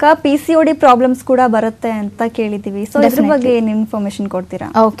ಮೂಲಕ PCOD ಪ್ರಾಬ್ಲಮ್ಸ್ ಕೂಡ ಬರುತ್ತೆ ಅಂತ ಕೇಳಿದೀವಿ. ಸೊ ಇದ್ರ ಬಗ್ಗೆ ಏನ್ ಇನ್ಫಾರ್ಮೇಶನ್ ಕೊಡ್ತೀರಾ?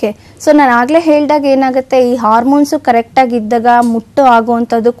 ಓಕೆ, ಸೊ ನಾನು ಆಗ್ಲೇ ಹೇಳ್ದಾಗ ಏನಾಗುತ್ತೆ, ಈ ಹಾರ್ಮೋನ್ಸ್ ಕರೆಕ್ಟ್ ಆಗಿ ಇದ್ದಾಗ ಮುಟ್ಟು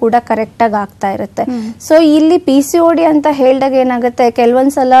ಆಗುವಂಥದ್ದು ಕೂಡ ಕರೆಕ್ಟ್ ಆಗಿ ಆಗ್ತಾ ಇರುತ್ತೆ. ಸೊ ಇಲ್ಲಿ PCOD ಅಂತ ಹೇಳ್ದಾಗ ಏನಾಗುತ್ತೆ,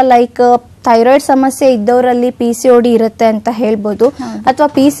 ಕೆಲವೊಂದ್ಸಲ ಲೈಕ್ ಥೈರಾಯ್ಡ್ ಸಮಸ್ಯೆ ಇದ್ದವರಲ್ಲಿ PCOD ಇರುತ್ತೆ ಅಂತ ಹೇಳ್ಬೋದು. ಅಥವಾ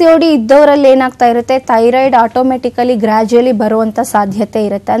PCOD ಇದ್ದವರಲ್ಲಿ ಏನಾಗ್ತಾ ಇರುತ್ತೆ, ಥೈರಾಯ್ಡ್ ಆಟೋಮೆಟಿಕಲಿ ಗ್ರಾಜುಯಲಿ ಬರುವಂತ ಸಾಧ್ಯತೆ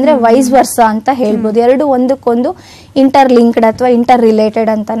ಇರುತ್ತೆ. ಅಂದ್ರೆ ವೈಸ್ ವರ್ಸ ಅಂತ ಹೇಳ್ಬೋದು. ಎರಡು ಒಂದಕ್ಕೊಂದು ಇಂಟರ್ ಲಿಂಕ್ಡ್ ಅಥವಾ ಇಂಟರ್ ರಿಲೇಟೆಡ್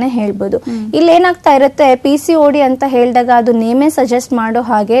ಅಂತಾನೆ ಹೇಳ್ಬೋದು. ಇಲ್ಲಿ ಏನಾಗ್ತಾ ಇರುತ್ತೆ, PCOD ಅಂತ ಹೇಳಿದಾಗ ಅದು ನೇಮೇ ಸಜೆಸ್ಟ್ ಮಾಡೋ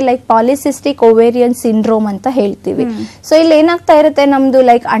ಹಾಗೆ ಲೈಕ್ ಪಾಲಿಸಿಸ್ಟಿಕ್ ಓವೇರಿಯನ್ ಸಿಂಡ್ರೋಮ್ ಅಂತ ಹೇಳ್ತೀವಿ. ಸೊ ಇಲ್ಲಿ ಏನಾಗ್ತಾ ಇರುತ್ತೆ, ನಮ್ದು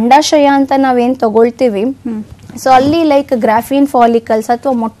ಲೈಕ್ ಅಂಡಾಶಯ ಅಂತ ನಾವೇನ್ ತಗೊಳ್ತೀವಿ, ಸೊ ಅಲ್ಲಿ ಲೈಕ್ ಗ್ರಾಫಿನ್ ಫಾಲಿಕಲ್ಸ್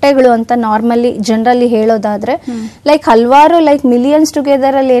ಅಥವಾ ಮೊಟ್ಟೆಗಳು ಅಂತ ನಾರ್ಮಲಿ ಜನರಲಿ ಹೇಳೋದಾದ್ರೆ ಲೈಕ್ ಹಲವಾರು ಲೈಕ್ ಮಿಲಿಯನ್ಸ್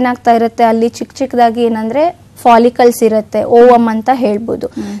ಟುಗೆದರ್ ಅಲ್ಲಿ ಏನಾಗ್ತಾ ಇರುತ್ತೆ, ಅಲ್ಲಿ ಚಿಕ್ಕದಾಗಿ ಏನಂದ್ರೆ ಫಾಲಿಕಲ್ಸ್ ಇರುತ್ತೆ, ಓವಮ್ ಅಂತ ಹೇಳ್ಬೋದು.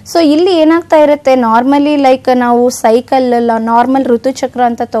 ಸೊ ಇಲ್ಲಿ ಏನಾಗ್ತಾ ಇರುತ್ತೆ, ನಾರ್ಮಲಿ ಲೈಕ್ ನಾವು ಸೈಕಲ್ ನಾರ್ಮಲ್ ಋತುಚಕ್ರ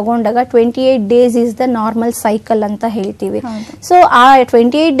ಅಂತ ತಗೊಂಡಾಗ 28 days is the normal cycle ಅಂತ ಹೇಳ್ತೀವಿ. ಸೊ ಆ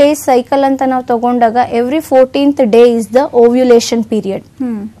 28 days ಸೈಕಲ್ ಅಂತ ನಾವು ತಗೊಂಡಾಗ every 14th day is the ovulation period.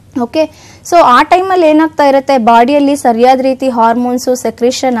 Okay, so ಆ ಟೈಮಲ್ಲಿ ಏನಾಗ್ತಾ ಇರುತ್ತೆ, ಬಾಡಿಯಲ್ಲಿ ಸರಿಯಾದ ರೀತಿ ಹಾರ್ಮೋನ್ಸ್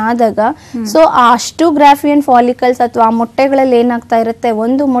ಸೆಕ್ರೇಷನ್ ಆದಾಗ ಸೊ ಅಷ್ಟು ಗ್ರಾಫಿಯನ್ ಫಾಲಿಕಲ್ಸ್ ಅಥವಾ ಆ ಮೊಟ್ಟೆಗಳಲ್ಲಿ ಏನಾಗ್ತಾ ಇರುತ್ತೆ,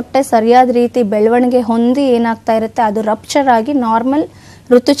 ಒಂದು ಮೊಟ್ಟೆ ಸರಿಯಾದ ರೀತಿ ಬೆಳವಣಿಗೆ ಹೊಂದಿ ಏನಾಗ್ತಾ ಇರುತ್ತೆ, ಅದು ರಪ್ಚರ್ ಆಗಿ ನಾರ್ಮಲ್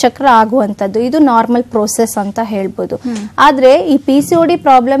ಋತುಚಕ್ರ ಆಗುವಂಥದ್ದು. ಇದು ನಾರ್ಮಲ್ ಪ್ರೋಸೆಸ್ ಅಂತ ಹೇಳ್ಬೋದು. ಆದ್ರೆ ಈ PCOD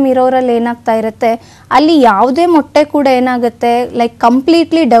ಪ್ರಾಬ್ಲಮ್ ಇರೋರಲ್ಲಿ ಏನಾಗ್ತಾ ಇರುತ್ತೆ, ಅಲ್ಲಿ ಯಾವುದೇ ಮೊಟ್ಟೆ ಕೂಡ ಏನಾಗುತ್ತೆ ಲೈಕ್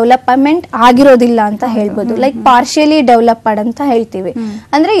ಕಂಪ್ಲೀಟ್ಲಿ ಡೆವಲಪ್ಮೆಂಟ್ ಆಗಿರೋದಿಲ್ಲ ಅಂತ ಹೇಳ್ಬೋದು. ಲೈಕ್ ಪಾರ್ಷಿಯಲಿ ಡೆವಲಪ್ಡ್ ಅಂತ ಹೇಳ್ತೀವಿ.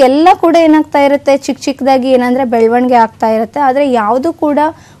 ಅಂದ್ರೆ ಎಲ್ಲ ಕೂಡ ಏನಾಗ್ತಾ ಇರುತ್ತೆ, ಚಿಕ್ಕದಾಗಿ ಏನಂದ್ರೆ ಬೆಳವಣಿಗೆ ಆಗ್ತಾ ಇರುತ್ತೆ. ಆದ್ರೆ ಯಾವುದು ಕೂಡ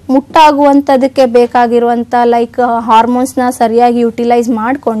ಮುಟ್ಟಾಗುವಂತದಕ್ಕೆ ಬೇಕಾಗಿರುವಂತ ಲೈಕ್ ಹಾರ್ಮೋನ್ಸ್ ನ ಸರಿಯಾಗಿ ಯುಟಿಲೈಸ್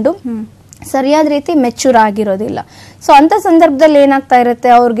ಮಾಡಿಕೊಂಡು ಸರಿಯಾದ ರೀತಿ ಮೆಚೂರ್ ಆಗಿರೋದಿಲ್ಲ. ಸೊ ಅಂತ ಸಂದರ್ಭದಲ್ಲಿ ಏನಾಗ್ತಾ ಇರುತ್ತೆ,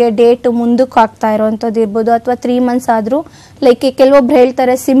 ಅವ್ರಿಗೆ ಡೇಟ್ ಮುಂದಕ್ಕೆ ಆಗ್ತಾ ಇರೋವಂಥದ್ದು ಇರ್ಬೋದು, ಅಥವಾ 3 months ಆದ್ರೂ ಲೈಕ್ ಕೆಲವೊಬ್ರು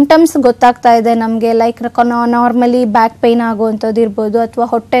ಹೇಳ್ತಾರೆ ಸಿಂಪ್ಟಮ್ಸ್ ಗೊತ್ತಾಗ್ತಾ ಇದೆ ನಮ್ಗೆ, ಲೈಕ್ ನಾರ್ಮಲಿ ಬ್ಯಾಕ್ ಪೈನ್ ಆಗುವಂಥದ್ದು ಇರ್ಬೋದು, ಅಥವಾ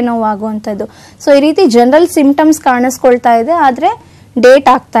ಹೊಟ್ಟೆ ನೋವು ಆಗುವಂಥದ್ದು. ಸೊ ಈ ರೀತಿ ಜನರಲ್ ಸಿಂಪ್ಟಮ್ಸ್ ಕಾಣಿಸ್ಕೊಳ್ತಾ ಇದೆ, ಆದ್ರೆ ಡೇಟ್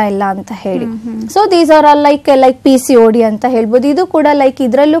ಆಗ್ತಾ ಇಲ್ಲ ಅಂತ ಹೇಳಿ. So these are all like PCOD ಅಂತ ಹೇಳ್ಬೋದು. ಇದು ಕೂಡ ಲೈಕ್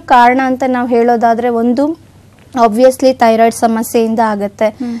ಇದ್ರಲ್ಲೂ ಕಾರಣ ಅಂತ ನಾವು ಹೇಳೋದಾದ್ರೆ ಒಂದು ಆಬ್ವಿಯಸ್ಲಿ ಥೈರಾಯ್ಡ್ ಸಮಸ್ಯೆಯಿಂದ ಆಗುತ್ತೆ.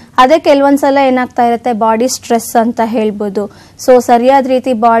 ಅದೇ ಕೆಲವೊಂದ್ಸಲ ಏನಾಗ್ತಾ ಇರುತ್ತೆ, ಬಾಡಿ ಸ್ಟ್ರೆಸ್ ಅಂತ ಹೇಳ್ಬೋದು. ಸೊ ಸರಿಯಾದ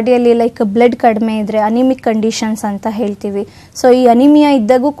ರೀತಿ ಬಾಡಿಯಲ್ಲಿ ಲೈಕ್ ಬ್ಲಡ್ ಕಡಿಮೆ ಇದ್ರೆ ಅನಿಮಿಕ್ ಕಂಡೀಷನ್ಸ್ ಅಂತ ಹೇಳ್ತೀವಿ. ಸೊ ಈ ಅನಿಮಿಯಾ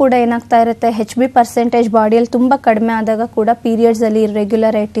ಇದ್ದಾಗೂ ಕೂಡ ಏನಾಗ್ತಾ ಇರುತ್ತೆ, HB ಪರ್ಸೆಂಟೇಜ್ ಬಾಡಿಯಲ್ಲಿ ತುಂಬಾ ಕಡಿಮೆ ಆದಾಗ ಕೂಡ ಪೀರಿಯಡ್ಸ್ ಅಲ್ಲಿ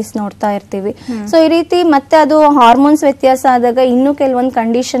ಇರ್ರೆಗ್ಯುಲರೈಟಿಸ್ ನೋಡ್ತಾ ಇರ್ತೀವಿ. ಸೊ ಈ ರೀತಿ ಮತ್ತೆ ಅದು ಹಾರ್ಮೋನ್ಸ್ ವ್ಯತ್ಯಾಸ ಆದಾಗ ಇನ್ನು ಕೆಲವೊಂದು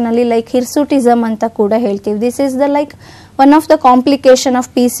ಕಂಡೀಷನ್ ಅಲ್ಲಿ ಲೈಕ್ ಹಿರ್ಸುಟಿಸಮ್ ಅಂತ ಕೂಡ ಹೇಳ್ತೀವಿ. This is the like one of the complication of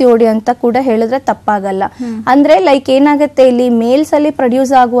PCOD ಅಂತ ಕೂಡ ಹೇಳಿದ್ರೆ ತಪ್ಪಾಗಲ್ಲ. ಅಂದ್ರೆ ಲೈಕ್ ಏನಾಗುತ್ತೆ, ಇಲ್ಲಿ ಮೇಲ್ಸ್ ಅಲ್ಲಿ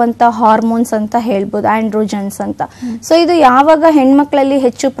ಪ್ರೊಡ್ಯೂಸ್ ಆಗುವಂತ ಹಾರ್ಮೋನ್ಸ್ ಅಂತ ಹೇಳ್ಬೋದು, ಆಂಡ್ರೋಜನ್ಸ್ ಅಂತ. ಸೊ ಇದು ಯಾವಾಗ ಹೆಣ್ಮಕ್ಳಲ್ಲಿ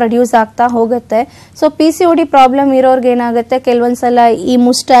ಹೆಚ್ಚು ಪ್ರೊಡ್ಯೂಸ್ ಆಗ್ತಾ ಹೋಗುತ್ತೆ. ಸೊ PCOD ಪ್ರಾಬ್ಲಮ್ ಇರೋರ್ಗೆ ಏನಾಗುತ್ತೆ, ಕೆಲವೊಂದ್ಸಲ ಈ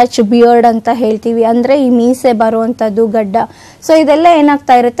ಮುಸ್ಟಾಚ್ ಬಿಯರ್ಡ್ ಅಂತ ಹೇಳ್ತೀವಿ, ಅಂದ್ರೆ ಈ ಮೀಸೆ ಬರುವಂತದ್ದು ಗಡ್ಡ. ಸೊ ಇದೆಲ್ಲ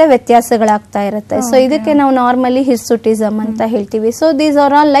ಏನಾಗ್ತಾ ಇರುತ್ತೆ, ವ್ಯತ್ಯಾಸಗಳಾಗ್ತಾ ಇರುತ್ತೆ. ಸೊ ಇದಕ್ಕೆ ನಾವು ನಾರ್ಮಲಿ ಹಿರ್ಸುಟಿಸಮ್ ಅಂತ ಹೇಳ್ತೀವಿ. So these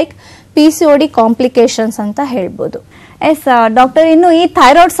are all like PCOD complications ಅಂತ ಹೇಳ್ಬೋದು. ಎಸ್ ಡಾಕ್ಟರ್, ಇನ್ನು ಈ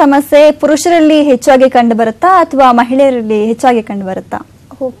ಥೈರಾಯ್ಡ್ ಸಮಸ್ಯೆ ಪುರುಷರಲ್ಲಿ ಹೆಚ್ಚಾಗಿ ಕಂಡು ಬರುತ್ತಾ ಅಥವಾ ಮಹಿಳೆಯರಲ್ಲಿ ಹೆಚ್ಚಾಗಿ ಕಂಡು ಬರುತ್ತಾ?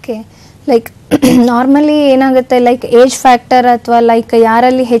 ಓಕೆ, ಲೈಕ್ ನಾರ್ಮಲಿ ಏನಾಗುತ್ತೆ, ಲೈಕ್ ಏಜ್ ಫ್ಯಾಕ್ಟರ್ ಅಥವಾ ಲೈಕ್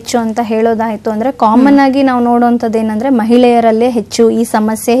ಯಾರಲ್ಲಿ ಹೆಚ್ಚು ಅಂತ ಹೇಳೋದಾಯ್ತು ಅಂದ್ರೆ ಕಾಮನ್ ಆಗಿ ನಾವು ನೋಡುವಂಥದ್ದು ಏನಂದ್ರೆ ಮಹಿಳೆಯರಲ್ಲೇ ಹೆಚ್ಚು ಈ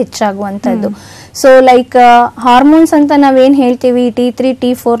ಸಮಸ್ಯೆ ಹೆಚ್ಚಾಗುವಂಥದ್ದು. ಸೊ ಲೈಕ್ ಹಾರ್ಮೋನ್ಸ್ ಅಂತ ನಾವೇನ್ ಹೇಳ್ತೀವಿ, T3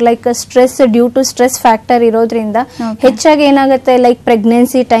 T4 like stress due to stress factor ಇರೋದ್ರಿಂದ ಹೆಚ್ಚಾಗಿ ಏನಾಗುತ್ತೆ, ಲೈಕ್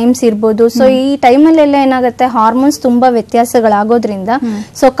ಪ್ರೆಗ್ನೆನ್ಸಿ ಟೈಮ್ಸ್ ಇರ್ಬೋದು. ಸೊ ಈ ಟೈಮಲ್ಲೆಲ್ಲ ಏನಾಗುತ್ತೆ, ಹಾರ್ಮೋನ್ಸ್ ತುಂಬಾ ವ್ಯತ್ಯಾಸಗಳಾಗೋದ್ರಿಂದ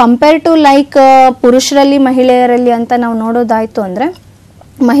ಸೊ ಕಂಪೇರ್ ಟು ಲೈಕ್ ಪುರುಷರಲ್ಲಿ ಮಹಿಳೆಯರಲ್ಲಿ ಅಂತ ನಾವು ನೋಡೋದಾಯ್ತು ಅಂದ್ರೆ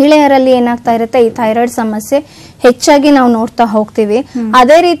ಮಹಿಳೆಯರಲ್ಲಿ ಏನಾಗ್ತಾ ಇರುತ್ತೆ, ಈ ಥೈರಾಯ್ಡ್ ಸಮಸ್ಯೆ ಹೆಚ್ಚಾಗಿ ನಾವು ನೋಡ್ತಾ ಹೋಗ್ತೀವಿ.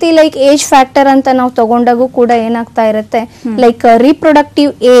 ಅದೇ ರೀತಿ ಲೈಕ್ ಏಜ್ ಫ್ಯಾಕ್ಟರ್ ಅಂತ ನಾವು ತಗೊಂಡಾಗೂ ಕೂಡ ಏನಾಗ್ತಾ ಇರುತ್ತೆ, ಲೈಕ್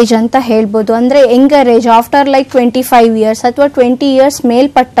ರಿಪ್ರೊಡಕ್ಟಿವ್ ಏಜ್ ಅಂತ ಹೇಳ್ಬೋದು. ಅಂದ್ರೆ younger age after like 25 years ಅಥವಾ 20 years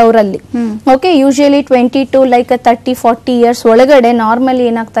ಮೇಲ್ಪಟ್ಟವರಲ್ಲಿ. Okay, usually 20 to like 30-40 years ಒಳಗಡೆ ನಾರ್ಮಲಿ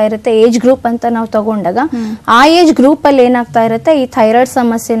ಏನಾಗ್ತಾ ಇರುತ್ತೆ, ಏಜ್ ಗ್ರೂಪ್ ಅಂತ ನಾವು ತಗೊಂಡಾಗ ಆ ಏಜ್ ಗ್ರೂಪ್ ಅಲ್ಲಿ ಏನಾಗ್ತಾ ಇರುತ್ತೆ, ಈ ಥೈರಾಯ್ಡ್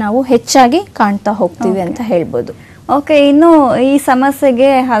ಸಮಸ್ಯೆ ನಾವು ಹೆಚ್ಚಾಗಿ ಕಾಣ್ತಾ ಹೋಗ್ತೀವಿ ಅಂತ ಹೇಳ್ಬೋದು. ಓಕೆ, ಇನ್ನು ಈ ಸಮಸ್ಯೆಗೆ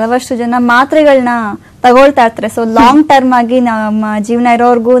ಹಲವಷ್ಟು ಜನ ಮಾತ್ರೆಗಳನ್ನ ತಗೊಳ್ತಾ ಇರ್ತಾರೆ. ಸೊ ಲಾಂಗ್ ಟರ್ಮ್ ಆಗಿ ನಮ್ಮ ಜೀವನ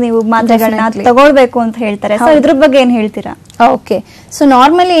ಇರೋರ್ಗು ನೀವು ಮಾತ್ರೆಗಳನ್ನ ತಗೊಳ್ಬೇಕು ಅಂತ ಹೇಳ್ತಾರೆ. ಸೊ ಇದ್ರ ಬಗ್ಗೆ ಏನ್ ಹೇಳ್ತೀರಾ? ಓಕೆ, ಸೊ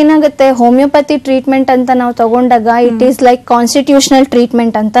ನಾರ್ಮಲಿ ಏನಾಗುತ್ತೆ, ಹೋಮಿಯೋಪತಿ ಟ್ರೀಟ್ಮೆಂಟ್ ಅಂತ ನಾವು ತಗೊಂಡಾಗ it is like constitutional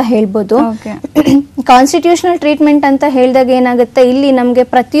treatment ಅಂತ ಹೇಳ್ಬೋದು. ಕಾನ್ಸ್ಟಿಟ್ಯೂಷನಲ್ ಟ್ರೀಟ್ಮೆಂಟ್ ಅಂತ ಹೇಳಿದಾಗ ಏನಾಗುತ್ತೆ, ಇಲ್ಲಿ ನಮ್ಗೆ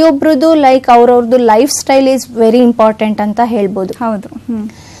ಪ್ರತಿಯೊಬ್ಬರದು like ಅವ್ರವ್ರದ್ದು life style is very important ಅಂತ ಹೇಳ್ಬೋದು. ಹೌದು.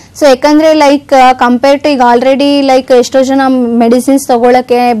 ಸೊ ಯಾಕಂದ್ರೆ ಲೈಕ್ ಕಂಪೇರ್ ಟು ಈಗ ಆಲ್ರೆಡಿ ಲೈಕ್ ಎಷ್ಟೋ ಜನ ಮೆಡಿಸಿನ್ಸ್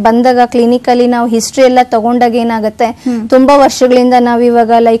ತಗೊಳಕ್ಕೆ ಬಂದಾಗ ಕ್ಲಿನಿಕಲ್ಲಿ ನಾವು ಹಿಸ್ಟ್ರಿ ಎಲ್ಲ ತಗೊಂಡಾಗ ಏನಾಗುತ್ತೆ, ತುಂಬಾ ವರ್ಷಗಳಿಂದ ನಾವ್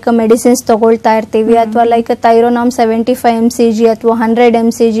ಇವಾಗ ಲೈಕ್ ಮೆಡಿಸಿನ್ಸ್ ತಗೊಳ್ತಾ ಇರ್ತೀವಿ. ಅಥವಾ ಲೈಕ್ ಥೈರೋನಾಮ್ 75 mcg ಅಥವಾ 100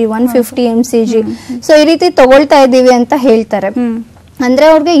 mcg 150 mcg ಸೊ ಈ ರೀತಿ ತಗೊಳ್ತಾ ಇದೀವಿ ಅಂತ ಹೇಳ್ತಾರೆ. ಅಂದ್ರೆ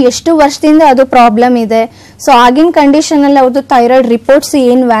ಅವ್ರಿಗೆ ಎಷ್ಟು ವರ್ಷದಿಂದ ಅದು ಪ್ರಾಬ್ಲಮ್ ಇದೆ, ಸೊ ಆಗಿನ ಕಂಡೀಷನ್ ಅಲ್ಲಿ ಅವ್ರದ್ದು ಥೈರಾಯ್ಡ್ ರಿಪೋರ್ಟ್ಸ್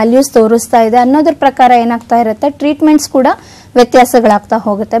ಏನ್ ವ್ಯಾಲ್ಯೂಸ್ ತೋರಿಸ್ತಾ ಇದೆ ಅನ್ನೋದ್ರ ಪ್ರಕಾರ ಏನಾಗ್ತಾ ಇರುತ್ತೆ, ಟ್ರೀಟ್ಮೆಂಟ್ಸ್ ಕೂಡ ವ್ಯತ್ಯಾಸಗಳಾಗ್ತಾ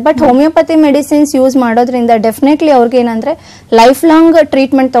ಹೋಗುತ್ತೆ. ಬಟ್ ಹೋಮಿಯೋಪತಿ ಮೆಡಿಸಿನ್ಸ್ ಯೂಸ್ ಮಾಡೋದ್ರಿಂದ ಡೆಫಿನೆಟ್ಲಿ ಅವ್ರಿಗೆ ಏನಂದ್ರೆ ಲೈಫ್ ಲಾಂಗ್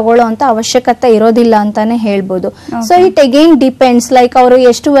ಟ್ರೀಟ್ಮೆಂಟ್ ತಗೊಳ್ಳೋ ಅಂತ ಅವಶ್ಯಕತೆ ಇರೋದಿಲ್ಲ ಅಂತಾನೆ ಹೇಳ್ಬೋದು. So it again depends, like ಅವರು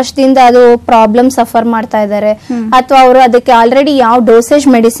ಎಷ್ಟು ವರ್ಷದಿಂದ ಅದು ಪ್ರಾಬ್ಲಮ್ ಸಫರ್ ಮಾಡ್ತಾ ಇದ್ದಾರೆ ಅಥವಾ ಅವರು ಅದಕ್ಕೆ ಆಲ್ರೆಡಿ ಯಾವ ಡೋಸೇಜ್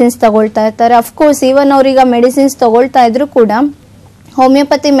ಮೆಡಿಸಿನ್ಸ್ ತಗೊಳ್ತಾ ಇರ್ತಾರೆ. ಅಫ್ಕೋರ್ಸ್ ಈವನ್ ಅವ್ರೀಗ ಮೆಡಿಸಿನ್ಸ್ ತಗೊಳ್ತಾ ಇದ್ರು ಕೂಡ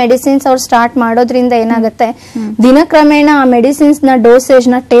ಹೋಮಿಯೋಪತಿ ಮೆಡಿಸಿನ್ಸ್ ಅವ್ರು ಸ್ಟಾರ್ಟ್ ಮಾಡೋದ್ರಿಂದ ಏನಾಗುತ್ತೆ, ದಿನಕ್ರಮೇಣ ಆ ಮೆಡಿಸಿನ್ಸ್ ನ ಡೋಸೇಜ್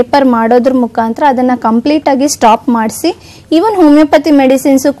ನ ಟೇಪರ್ ಮಾಡೋದ್ರ ಮುಖಾಂತರ ಅದನ್ನ ಕಂಪ್ಲೀಟ್ ಆಗಿ ಸ್ಟಾಪ್ ಮಾಡಿಸಿ ಈವನ್ ಹೋಮಿಯೋಪತಿ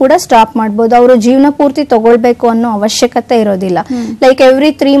ಮೆಡಿಸಿನ್ಸ್ ಕೂಡ ಸ್ಟಾಪ್ ಮಾಡಬಹುದು. ಅವರು ಜೀವನ ಪೂರ್ತಿ ತಗೊಳ್ಬೇಕು ಅನ್ನೋ ಅವಶ್ಯಕತೆ ಇರೋದಿಲ್ಲ. ಲೈಕ್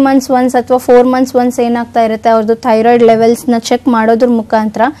ಎವ್ರಿ 3 months ಒನ್ಸ್ ಅಥವಾ 4 months ಒನ್ಸ್ ಏನಾಗ್ತಾ ಇರುತ್ತೆ, ಅವ್ರದ್ದು ಥೈರಾಯ್ಡ್ ಲೆವೆಲ್ಸ್ ನ ಚೆಕ್ ಮಾಡೋದ್ರ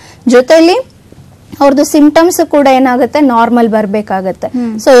ಮುಖಾಂತರ ಜೊತೆಲಿ ಅವ್ರದ್ದು ಸಿಂಪ್ಟಮ್ಸ್ ಕೂಡ ಏನಾಗುತ್ತೆ ನಾರ್ಮಲ್ ಬರ್ಬೇಕಾಗತ್ತೆ.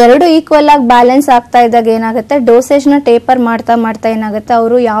 ಸೊ ಎರಡು ಈಕ್ವಲ್ ಆಗಿ ಬ್ಯಾಲೆನ್ಸ್ ಆಗ್ತಾ ಇದ್ದಾಗ ಏನಾಗುತ್ತೆ, ಡೋಸೇಜ್ ನ ಟೇಪರ್ ಮಾಡ್ತಾ ಮಾಡ್ತಾ ಏನಾಗುತ್ತೆ,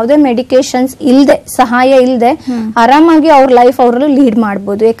 ಅವರು ಯಾವುದೇ ಮೆಡಿಕೇಶನ್ಸ್ ಇಲ್ದೆ, ಸಹಾಯ ಇಲ್ದೆ ಆರಾಮಾಗಿ ಅವ್ರ ಲೈಫ್ ಅವರು ಲೀಡ್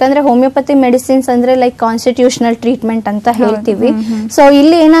ಮಾಡಬಹುದು. ಯಾಕಂದ್ರೆ ಹೋಮಿಯೋಪತಿ ಮೆಡಿಸಿನ್ಸ್ ಅಂದ್ರೆ ಲೈಕ್ ಕಾನ್ಸ್ಟಿಟ್ಯೂಷನಲ್ ಟ್ರೀಟ್ಮೆಂಟ್ ಅಂತ ಹೇಳ್ತೀವಿ. ಸೊ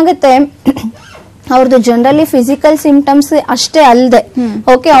ಇಲ್ಲಿ ಏನಾಗುತ್ತೆ, ಅವ್ರದ್ದು ಜನರಲಿ ಫಿಸಿಕಲ್ ಸಿಂಪ್ಟಮ್ಸ್ ಅಷ್ಟೇ ಅಲ್ಲದೆ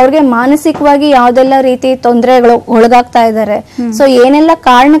ಓಕೆ, ಅವ್ರಿಗೆ ಮಾನಸಿಕವಾಗಿ ಯಾವ್ದೆಲ್ಲ ರೀತಿ ತೊಂದರೆಗಳು ಒಳಗಾಗ್ತಾ ಇದ್ದಾರೆ, ಸೊ ಏನೆಲ್ಲ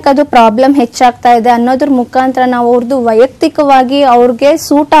ಕಾರಣಕ್ಕೆ ಅದು ಪ್ರಾಬ್ಲಮ್ ಹೆಚ್ಚಾಗ್ತಾ ಇದೆ ಅನ್ನೋದ್ರ ಮುಖಾಂತರ ನಾವು ಅವ್ರದ್ದು ವೈಯಕ್ತಿಕವಾಗಿ ಅವ್ರಿಗೆ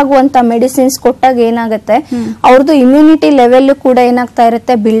ಸೂಟ್ ಆಗುವಂತ ಮೆಡಿಸಿನ್ಸ್ ಕೊಟ್ಟಾಗ ಏನಾಗುತ್ತೆ, ಅವ್ರದ್ದು ಇಮ್ಯುನಿಟಿ ಲೆವೆಲ್ ಕೂಡ ಏನಾಗ್ತಾ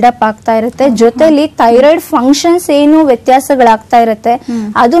ಇರುತ್ತೆ, ಬಿಲ್ಡಪ್ ಆಗ್ತಾ ಇರುತ್ತೆ. ಜೊತೆಲಿ ಥೈರಾಯ್ಡ್ ಫಂಕ್ಷನ್ಸ್ ಏನು ವ್ಯತ್ಯಾಸಗಳಾಗ್ತಾ ಇರುತ್ತೆ,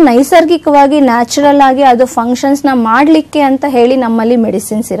 ಅದು ನೈಸರ್ಗಿಕವಾಗಿ ನ್ಯಾಚುರಲ್ ಆಗಿ ಅದು ಫಂಕ್ಷನ್ಸ್ ನ ಮಾಡ್ಲಿಕ್ಕೆ ಅಂತ ಹೇಳಿ ನಮ್ಮಲ್ಲಿ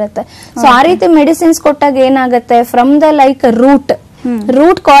ಮೆಡಿಸಿನ್ಸ್ ಇರುತ್ತೆ. ಸೊ ಆ ರೀತಿ ಮೆಡಿಸಿನ್ಸ್ ಕೊಟ್ಟಾಗ ಏನಾಗುತ್ತೆ, from the like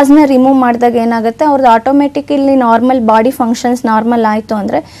root cause ನ ರಿಮೂವ್ ಮಾಡಿದಾಗ ಏನಾಗುತ್ತೆ, ಅವ್ರದ್ದು automatically normal body functions normal ಆಯ್ತು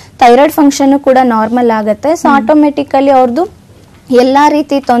ಅಂದ್ರೆ ಥೈರಾಯ್ಡ್ ಫಂಕ್ಷನ್ ಕೂಡ ನಾರ್ಮಲ್ ಆಗುತ್ತೆ. ಸೊ ಆಟೋಮೆಟಿಕಲಿ ಅವ್ರದ್ದು ಎಲ್ಲಾ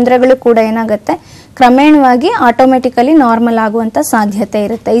ರೀತಿ ತೊಂದರೆಗಳು ಕೂಡ ಏನಾಗುತ್ತೆ, ಕ್ರಮೇಣವಾಗಿ ಆಟೋಮೆಟಿಕಲಿ ನಾರ್ಮಲ್ ಆಗುವಂತ ಸಾಧ್ಯತೆ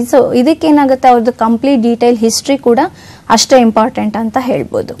ಇರುತ್ತೆ. ಸೊ ಇದಕ್ಕೇನಾಗುತ್ತೆ, ಅವ್ರದ್ದು ಕಂಪ್ಲೀಟ್ ಡೀಟೇಲ್ ಹಿಸ್ಟ್ರಿ ಕೂಡ ಅಷ್ಟೇ ಇಂಪಾರ್ಟೆಂಟ್ ಅಂತ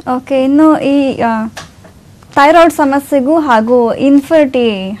ಹೇಳ್ಬೋದು. ಓಕೆ, ಇನ್ನು ಈ ಥೈರಾಯ್ಡ್ ಸಮಸ್ಯೆಗೂ ಹಾಗೂ ಇನ್ಫರ್ಟಿ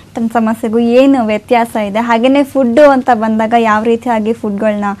ಸಮಸ್ಯೆಗೂ ಏನು ವ್ಯತ್ಯಾಸ ಇದೆ, ಹಾಗೇನೆ ಫುಡ್ ಅಂತ ಬಂದಾಗ ಯಾವ ರೀತಿಯಾಗಿ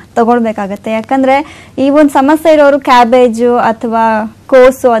ಫುಡ್ಗಳನ್ನ ತಗೊಳ್ಬೇಕಾಗತ್ತೆ? ಯಾಕಂದ್ರೆ ಈ ಒಂದು ಸಮಸ್ಯೆ ಇರೋರು ಕ್ಯಾಬೇಜು ಅಥವಾ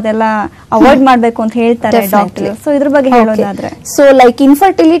ಕೋಸು ಅದೆಲ್ಲ ಅವಾಯ್ಡ್ ಮಾಡ್ಬೇಕು ಅಂತ ಹೇಳ್ತಾರೆ ಡಾಕ್ಟರ್. ಸೊ ಇದ್ರ ಬಗ್ಗೆ ಹೇಳೋದಾದ್ರೆ, ಸೊ ಲೈಕ್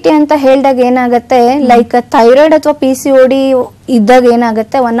ಇನ್ಫರ್ಟಿಲಿಟಿ ಅಂತ ಹೇಳಿದಾಗ ಏನಾಗುತ್ತೆ, ಲೈಕ್ ಥೈರಾಯ್ಡ್ ಅಥವಾ PCOD ಇದ್ದಾಗ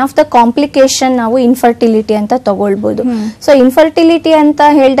ಏನಾಗುತ್ತೆ, ಒನ್ ಆಫ್ ದ ಕಾಂಪ್ಲಿಕೇಶನ್ ನಾವು ಇನ್ಫರ್ಟಿಲಿಟಿ ಅಂತ ತಗೊಳ್ಬಹುದು. ಸೊ ಇನ್ಫರ್ಟಿಲಿಟಿ ಅಂತ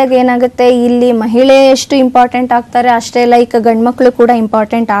ಹೇಳಿದಾಗ ಏನಾಗುತ್ತೆ, ಇಲ್ಲಿ ಮಹಿಳೆ ಎಷ್ಟು ಇಂಪಾರ್ಟೆಂಟ್ ಆಗ್ತಾರೆ ಅಷ್ಟೇ ಲೈಕ್ ಗಂಡ್ಮಕ್ಳು ಕೂಡ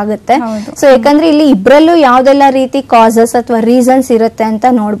ಇಂಪಾರ್ಟೆಂಟ್ ಆಗುತ್ತೆ. ಸೊ ಯಾಕಂದ್ರೆ ಇಲ್ಲಿ ಇಬ್ರಲ್ಲೂ ಯಾವ್ದೆಲ್ಲ ರೀತಿ ಕಾಸಸ್ ಅಥವಾ ರೀಸನ್ಸ್ ಇರುತ್ತೆ ಅಂತ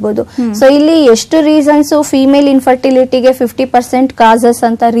ನೋಡ್ಬೋದು. ಸೊ ಇಲ್ಲಿ ಎಷ್ಟು ರೀಸನ್ಸ್, ಫಿಮೇಲ್ ಇನ್ಫರ್ಟಿಲಿಟಿಗೆ 50% ಕಾಸಸ್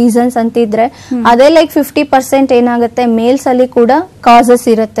ಅಂತ ರೀಸನ್ಸ್ ಅಂತಿದ್ರೆ, ಅದೇ ಲೈಕ್ 50% ಏನಾಗುತ್ತೆ ಮೇಲ್ಸ್ ಅಲ್ಲಿ ಕೂಡ ಕಾಸಸ್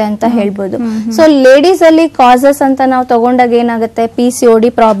ಇರುತ್ತೆ ಅಂತ ಹೇಳ್ಬೋದು. ಸೊ ಲೇಡೀಸ್ ಅಲ್ಲಿ ಕಾಸಸ್ ಅಂತ ನಾವು ತಗೊಂಡಾಗ ಏನಾಗುತ್ತೆ, PCOD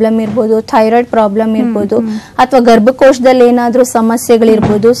ಪ್ರಾಬ್ಲಮ್ ಇರ್ಬೋದು, ಥೈರಾಯ್ಡ್ ಪ್ರಾಬ್ಲಮ್ ಇರ್ಬೋದು, ಅಥವಾ ಗರ್ಭಕೋಶದಲ್ಲಿ ಏನಾದ್ರೂ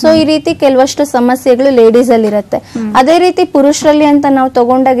ಸಮಸ್ಯೆಗಳಿರ್ಬೋದು. ಸೊ ಈ ರೀತಿ ಕೆಲವಷ್ಟು ಸಮಸ್ಯೆಗಳು ಲೇಡೀಸ್ ಅಲ್ಲಿ ಇರುತ್ತೆ. ಅದೇ ರೀತಿ ಪುರುಷರಲ್ಲಿ ಅಂತ ನಾವು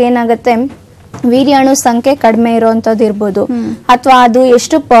ತಗೊಂಡಾಗ ಏನಾಗುತ್ತೆ, ವೀರ್ಯಾಣು ಸಂಖ್ಯೆ ಕಡಿಮೆ ಇರುವಂತದ್ದು ಇರ್ಬೋದು, ಅಥವಾ ಅದು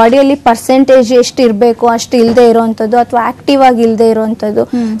ಎಷ್ಟು ಬಾಡಿಯಲ್ಲಿ ಪರ್ಸೆಂಟೇಜ್ ಎಷ್ಟು ಇರಬೇಕು ಅಷ್ಟು ಇಲ್ಲದೆ ಇರುವಂತದ್ದು, ಅಥವಾ ಆಕ್ಟಿವ್ ಆಗಿ ಇಲ್ಲದೆ ಇರುವಂತದ್ದು.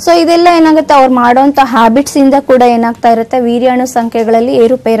 ಸೊ ಇದೆಲ್ಲ ಏನಾಗುತ್ತೆ, ಅವ್ರು ಮಾಡುವಂತ ಹ್ಯಾಬಿಟ್ಸ್ ಇಂದ ಕೂಡ ಏನಾಗ್ತಾ ಇರುತ್ತೆ, ವೀರ್ಯಾಣು ಸಂಖ್ಯೆಗಳಲ್ಲಿ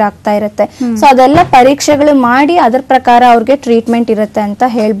ಏರುಪೇರು ಆಗ್ತಾ ಇರುತ್ತೆ. ಸೊ ಅದೆಲ್ಲ ಪರೀಕ್ಷೆಗಳು ಮಾಡಿ ಅದ್ರ ಪ್ರಕಾರ ಅವ್ರಿಗೆ ಟ್ರೀಟ್ಮೆಂಟ್ ಇರುತ್ತೆ ಅಂತ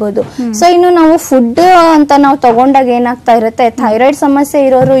ಹೇಳ್ಬೋದು. ಸೊ ಇನ್ನು ನಾವು ಫುಡ್ ಅಂತ ನಾವು ತಗೊಂಡಾಗ ಏನಾಗ್ತಾ ಇರುತ್ತೆ, ಥೈರಾಯ್ಡ್ ಸಮಸ್ಯೆ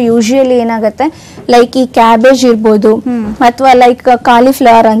ಇರೋರು ಯೂಶುವಲಿ ಏನಾಗುತ್ತೆ, ಲೈಕ್ ಈ ಕ್ಯಾಬೇಜ್ ಇರ್ಬೋದು ಅಥವಾ ಲೈಕ್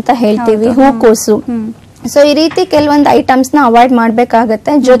ಕಾಲಿಫ್ಲವರ್ ಅಂತ ಹೇಳ್ತೀವಿ, ಹೂಕೋಸು. ಸೊ ಈ ರೀತಿ ಕೆಲವೊಂದು ಐಟಮ್ಸ್ ನ ಅವಾಯ್ಡ್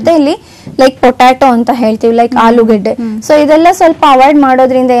ಮಾಡ್ಬೇಕಾಗತ್ತೆ. ಜೊತೆಲಿ ಲೈಕ್ ಪೊಟ್ಯಾಟೊ ಅಂತ ಹೇಳ್ತೀವಿ, ಲೈಕ್ ಆಲೂಗಡ್ಡೆ. ಸೊ ಇದೆಲ್ಲ ಸ್ವಲ್ಪ ಅವಾಯ್ಡ್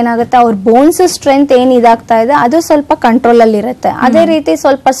ಮಾಡೋದ್ರಿಂದ ಏನಾಗುತ್ತೆ, ಅವ್ರ ಬೋನ್ಸ್ ಸ್ಟ್ರೆಂತ್ ಏನ್ ಇದಾಗ್ತಾ ಇದೆ ಅದು ಸ್ವಲ್ಪ ಕಂಟ್ರೋಲ್ ಅಲ್ಲಿ ಇರುತ್ತೆ. ಅದೇ ರೀತಿ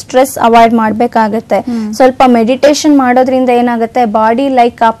ಸ್ವಲ್ಪ ಸ್ಟ್ರೆಸ್ ಅವಾಯ್ಡ್ ಮಾಡ್ಬೇಕಾಗತ್ತೆ. ಸ್ವಲ್ಪ ಮೆಡಿಟೇಷನ್ ಮಾಡೋದ್ರಿಂದ ಏನಾಗುತ್ತೆ, ಬಾಡಿ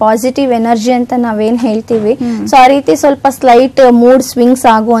ಲೈಕ್ ಆ ಪಾಸಿಟಿವ್ ಎನರ್ಜಿ ಅಂತ ನಾವೇನ್ ಹೇಳ್ತೀವಿ, ಸೊ ಆ ರೀತಿ ಸ್ವಲ್ಪ ಸ್ಲೈಟ್ ಮೂಡ್ ಸ್ವಿಂಗ್ಸ್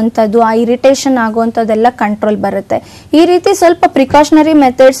ಆಗುವಂತದ್ದು, ಆ ಇರಿಟೇಷನ್ ಆಗುವಂತದ್ದೆಲ್ಲ ಕಂಟ್ರೋಲ್ ಬರುತ್ತೆ. ಈ ರೀತಿ ಸ್ವಲ್ಪ ಪ್ರಿಕಾಷನರಿ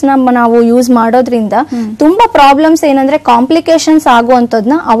ಮೆಥಡ್ಸ್ ನ ನಾವು ಯೂಸ್ ಮಾಡೋದ್ರಿಂದ ತುಂಬಾ ಪ್ರಾಬ್ಲಮ್ಸ್ ಏನಂದ್ರೆ ಕಾಂಪ್ಲಿಕೇಶನ್ಸ್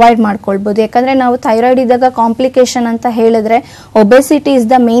ಆಗುವಂತದ್ನ ಅವಾಯ್ಡ್ ಮಾಡ್ಕೊಳ್ಬಹುದು. ಯಾಕಂದ್ರೆ ನಾವು ಥೈರಾಯ್ಡ್ ಇದ್ದಾಗ ಕಾಂಪ್ಲಿಕೇಶನ್ ಅಂತ ಹೇಳಿದ್ರೆ obesity is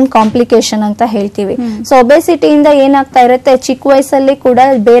the main complication ಅಂತ ಹೇಳ್ತೀವಿ. ಸೊ ಒಬೆಸಿಟಿಯಿಂದ ಏನಾಗ್ತಾ ಇರುತ್ತೆ, ಚಿಕ್ಕ ವಯಸ್ಸಲ್ಲಿ ಕೂಡ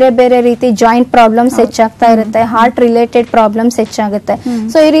ಬೇರೆ ಬೇರೆ ರೀತಿ ಜಾಯಿಂಟ್ ಪ್ರಾಬ್ಲಮ್ಸ್ ಹೆಚ್ಚಾಗ್ತಾ ಇರುತ್ತೆ, ಹಾರ್ಟ್ ರಿಲೇಟೆಡ್ ಪ್ರಾಬ್ಲಮ್ಸ್ ಹೆಚ್ಚಾಗುತ್ತೆ.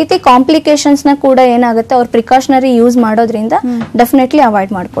 ಸೊ ಈ ರೀತಿ ಕಾಂಪ್ಲಿಕೇಶನ್ಸ್ ನ ಕೂಡ ಏನಾಗುತ್ತೆ, ಅವ್ರ ಪ್ರಿಕಾಷನರಿ ಯೂಸ್ ಮಾಡೋದ್ರಿಂದ ಡೆಫಿನೆಟ್ಲಿ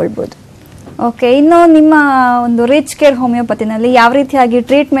ಅವಾಯ್ಡ್ ಮಾಡ್ಕೊಳ್ಬಹುದು. ಓಕೆ, ಇನ್ನು ನಿಮ್ಮ ಒಂದು ರಿಚ್ ಕೇರ್ ಹೋಮಿಯೋಪತಿನಲ್ಲಿ ಯಾವ ರೀತಿಯಾಗಿ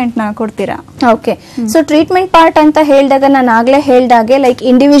ಟ್ರೀಟ್ಮೆಂಟ್ ನ ಕೊಡ್ತೀರಾ? ಓಕೆ, ಸೊ ಟ್ರೀಟ್ಮೆಂಟ್ ಪಾರ್ಟ್ ಅಂತ ಹೇಳಿದಾಗ ನಾನು ಆಗ್ಲೇ ಹೇಳ್ದಾಗೆ ಲೈಕ್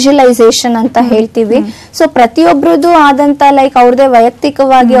ಇಂಡಿವಿಜುವಲೈಸೇಷನ್ ಅಂತ ಹೇಳ್ತೀವಿ. ಸೊ ಪ್ರತಿಯೊಬ್ಬರದ್ದು ಆದಂತ ಲೈಕ್ ಅವ್ರದೇ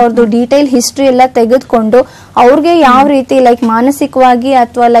ವೈಯಕ್ತಿಕವಾಗಿ ಅವ್ರದ್ದು ಡೀಟೇಲ್ ಹಿಸ್ಟ್ರಿ ಎಲ್ಲ ತೆಗೆದುಕೊಂಡು ಅವ್ರಿಗೆ ಯಾವ ರೀತಿ ಲೈಕ್ ಮಾನಸಿಕವಾಗಿ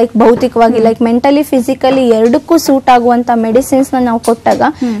ಅಥವಾ ಲೈಕ್ ಭೌತಿಕವಾಗಿ ಲೈಕ್ ಮೆಂಟಲಿ ಫಿಸಿಕಲಿ ಎರಡಕ್ಕೂ ಸೂಟ್ ಆಗುವಂತ ಮೆಡಿಸಿನ್ಸ್ ನ ನಾವು ಕೊಟ್ಟಾಗ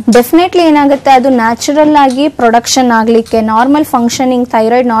ಡೆಫಿನೆಟ್ಲಿ ಏನಾಗುತ್ತೆ, ಅದು ನ್ಯಾಚುರಲ್ ಆಗಿ ಪ್ರೊಡಕ್ಷನ್ ಆಗ್ಲಿಕ್ಕೆ, normal functioning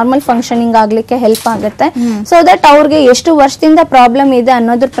thyroid normal functioning ಆಗ್ಲಿಕ್ಕೆ ಹೆಲ್ಪ್ ಆಗುತ್ತೆ. ಸೊ ದಟ್ ಅವ್ರಿಗೆ ಎಷ್ಟು ವರ್ಷದಿಂದ ಪ್ರಾಬ್ಲಮ್ ಇದೆ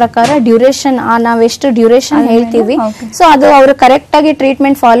ಅನ್ನೋದ್ರ ಪ್ರಕಾರ ಡ್ಯೂರೇಷನ್ ನಾವೆಷ್ಟು ಡ್ಯೂರೇಷನ್ ಹೇಳ್ತೀವಿ, ಸೊ ಅದು ಅವರು ಕರೆಕ್ಟ್ ಆಗಿ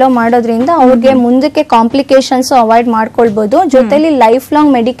ಟ್ರೀಟ್ಮೆಂಟ್ ಫಾಲೋ ಮಾಡೋದ್ರಿಂದ ಅವ್ರಿಗೆ ಮುಂದಕ್ಕೆ ಕಾಂಪ್ಲಿಕೇಶನ್ಸ್ ಅವಾಯ್ಡ್ ಮಾಡ್ಕೊಳ್ಬಹುದು. ಜೊತೆಲಿ ಲೈಫ್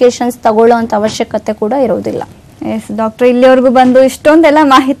ಲಾಂಗ್ ಮೆಡಿಕೇಶನ್ಸ್ ತಗೊಳ್ಳೋ ಅಂತ ಅವಶ್ಯಕತೆ ಕೂಡ ಇರೋದಿಲ್ಲ. ಎಸ್ ಡಾಕ್ಟರ್, ಇಲ್ಲಿವರೆಗೂ ಬಂದು ಇಷ್ಟೊಂದೆಲ್ಲ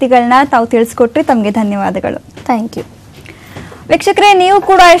ಮಾಹಿತಿಗಳನ್ನ ತಾವು ತಿಳಿಸ್ಕೊಟ್ರಿ, ತಮಗೆ ಧನ್ಯವಾದಗಳು. Thank you. ವೀಕ್ಷಕರೇ, ನೀವು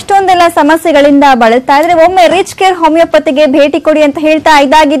ಕೂಡ ಎಷ್ಟೊಂದೆಲ್ಲ ಸಮಸ್ಯೆಗಳಿಂದ ಬಳಲ್ತಾ ಇದ್ರೆ ಒಮ್ಮೆ ರಿಚ್ ಕೇರ್ ಹೋಮಿಯೋಪತಿಗೆ ಭೇಟಿ ಕೊಡಿ ಅಂತ ಹೇಳ್ತಾ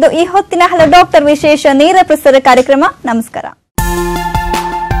ಇದಾಗಿದ್ದು ಈ ಹೊತ್ತಿನ ಹಲೋ ಡಾಕ್ಟರ್ ವಿಶೇಷ ನೇರ ಪ್ರಸಾರ ಕಾರ್ಯಕ್ರಮ. ನಮಸ್ಕಾರ.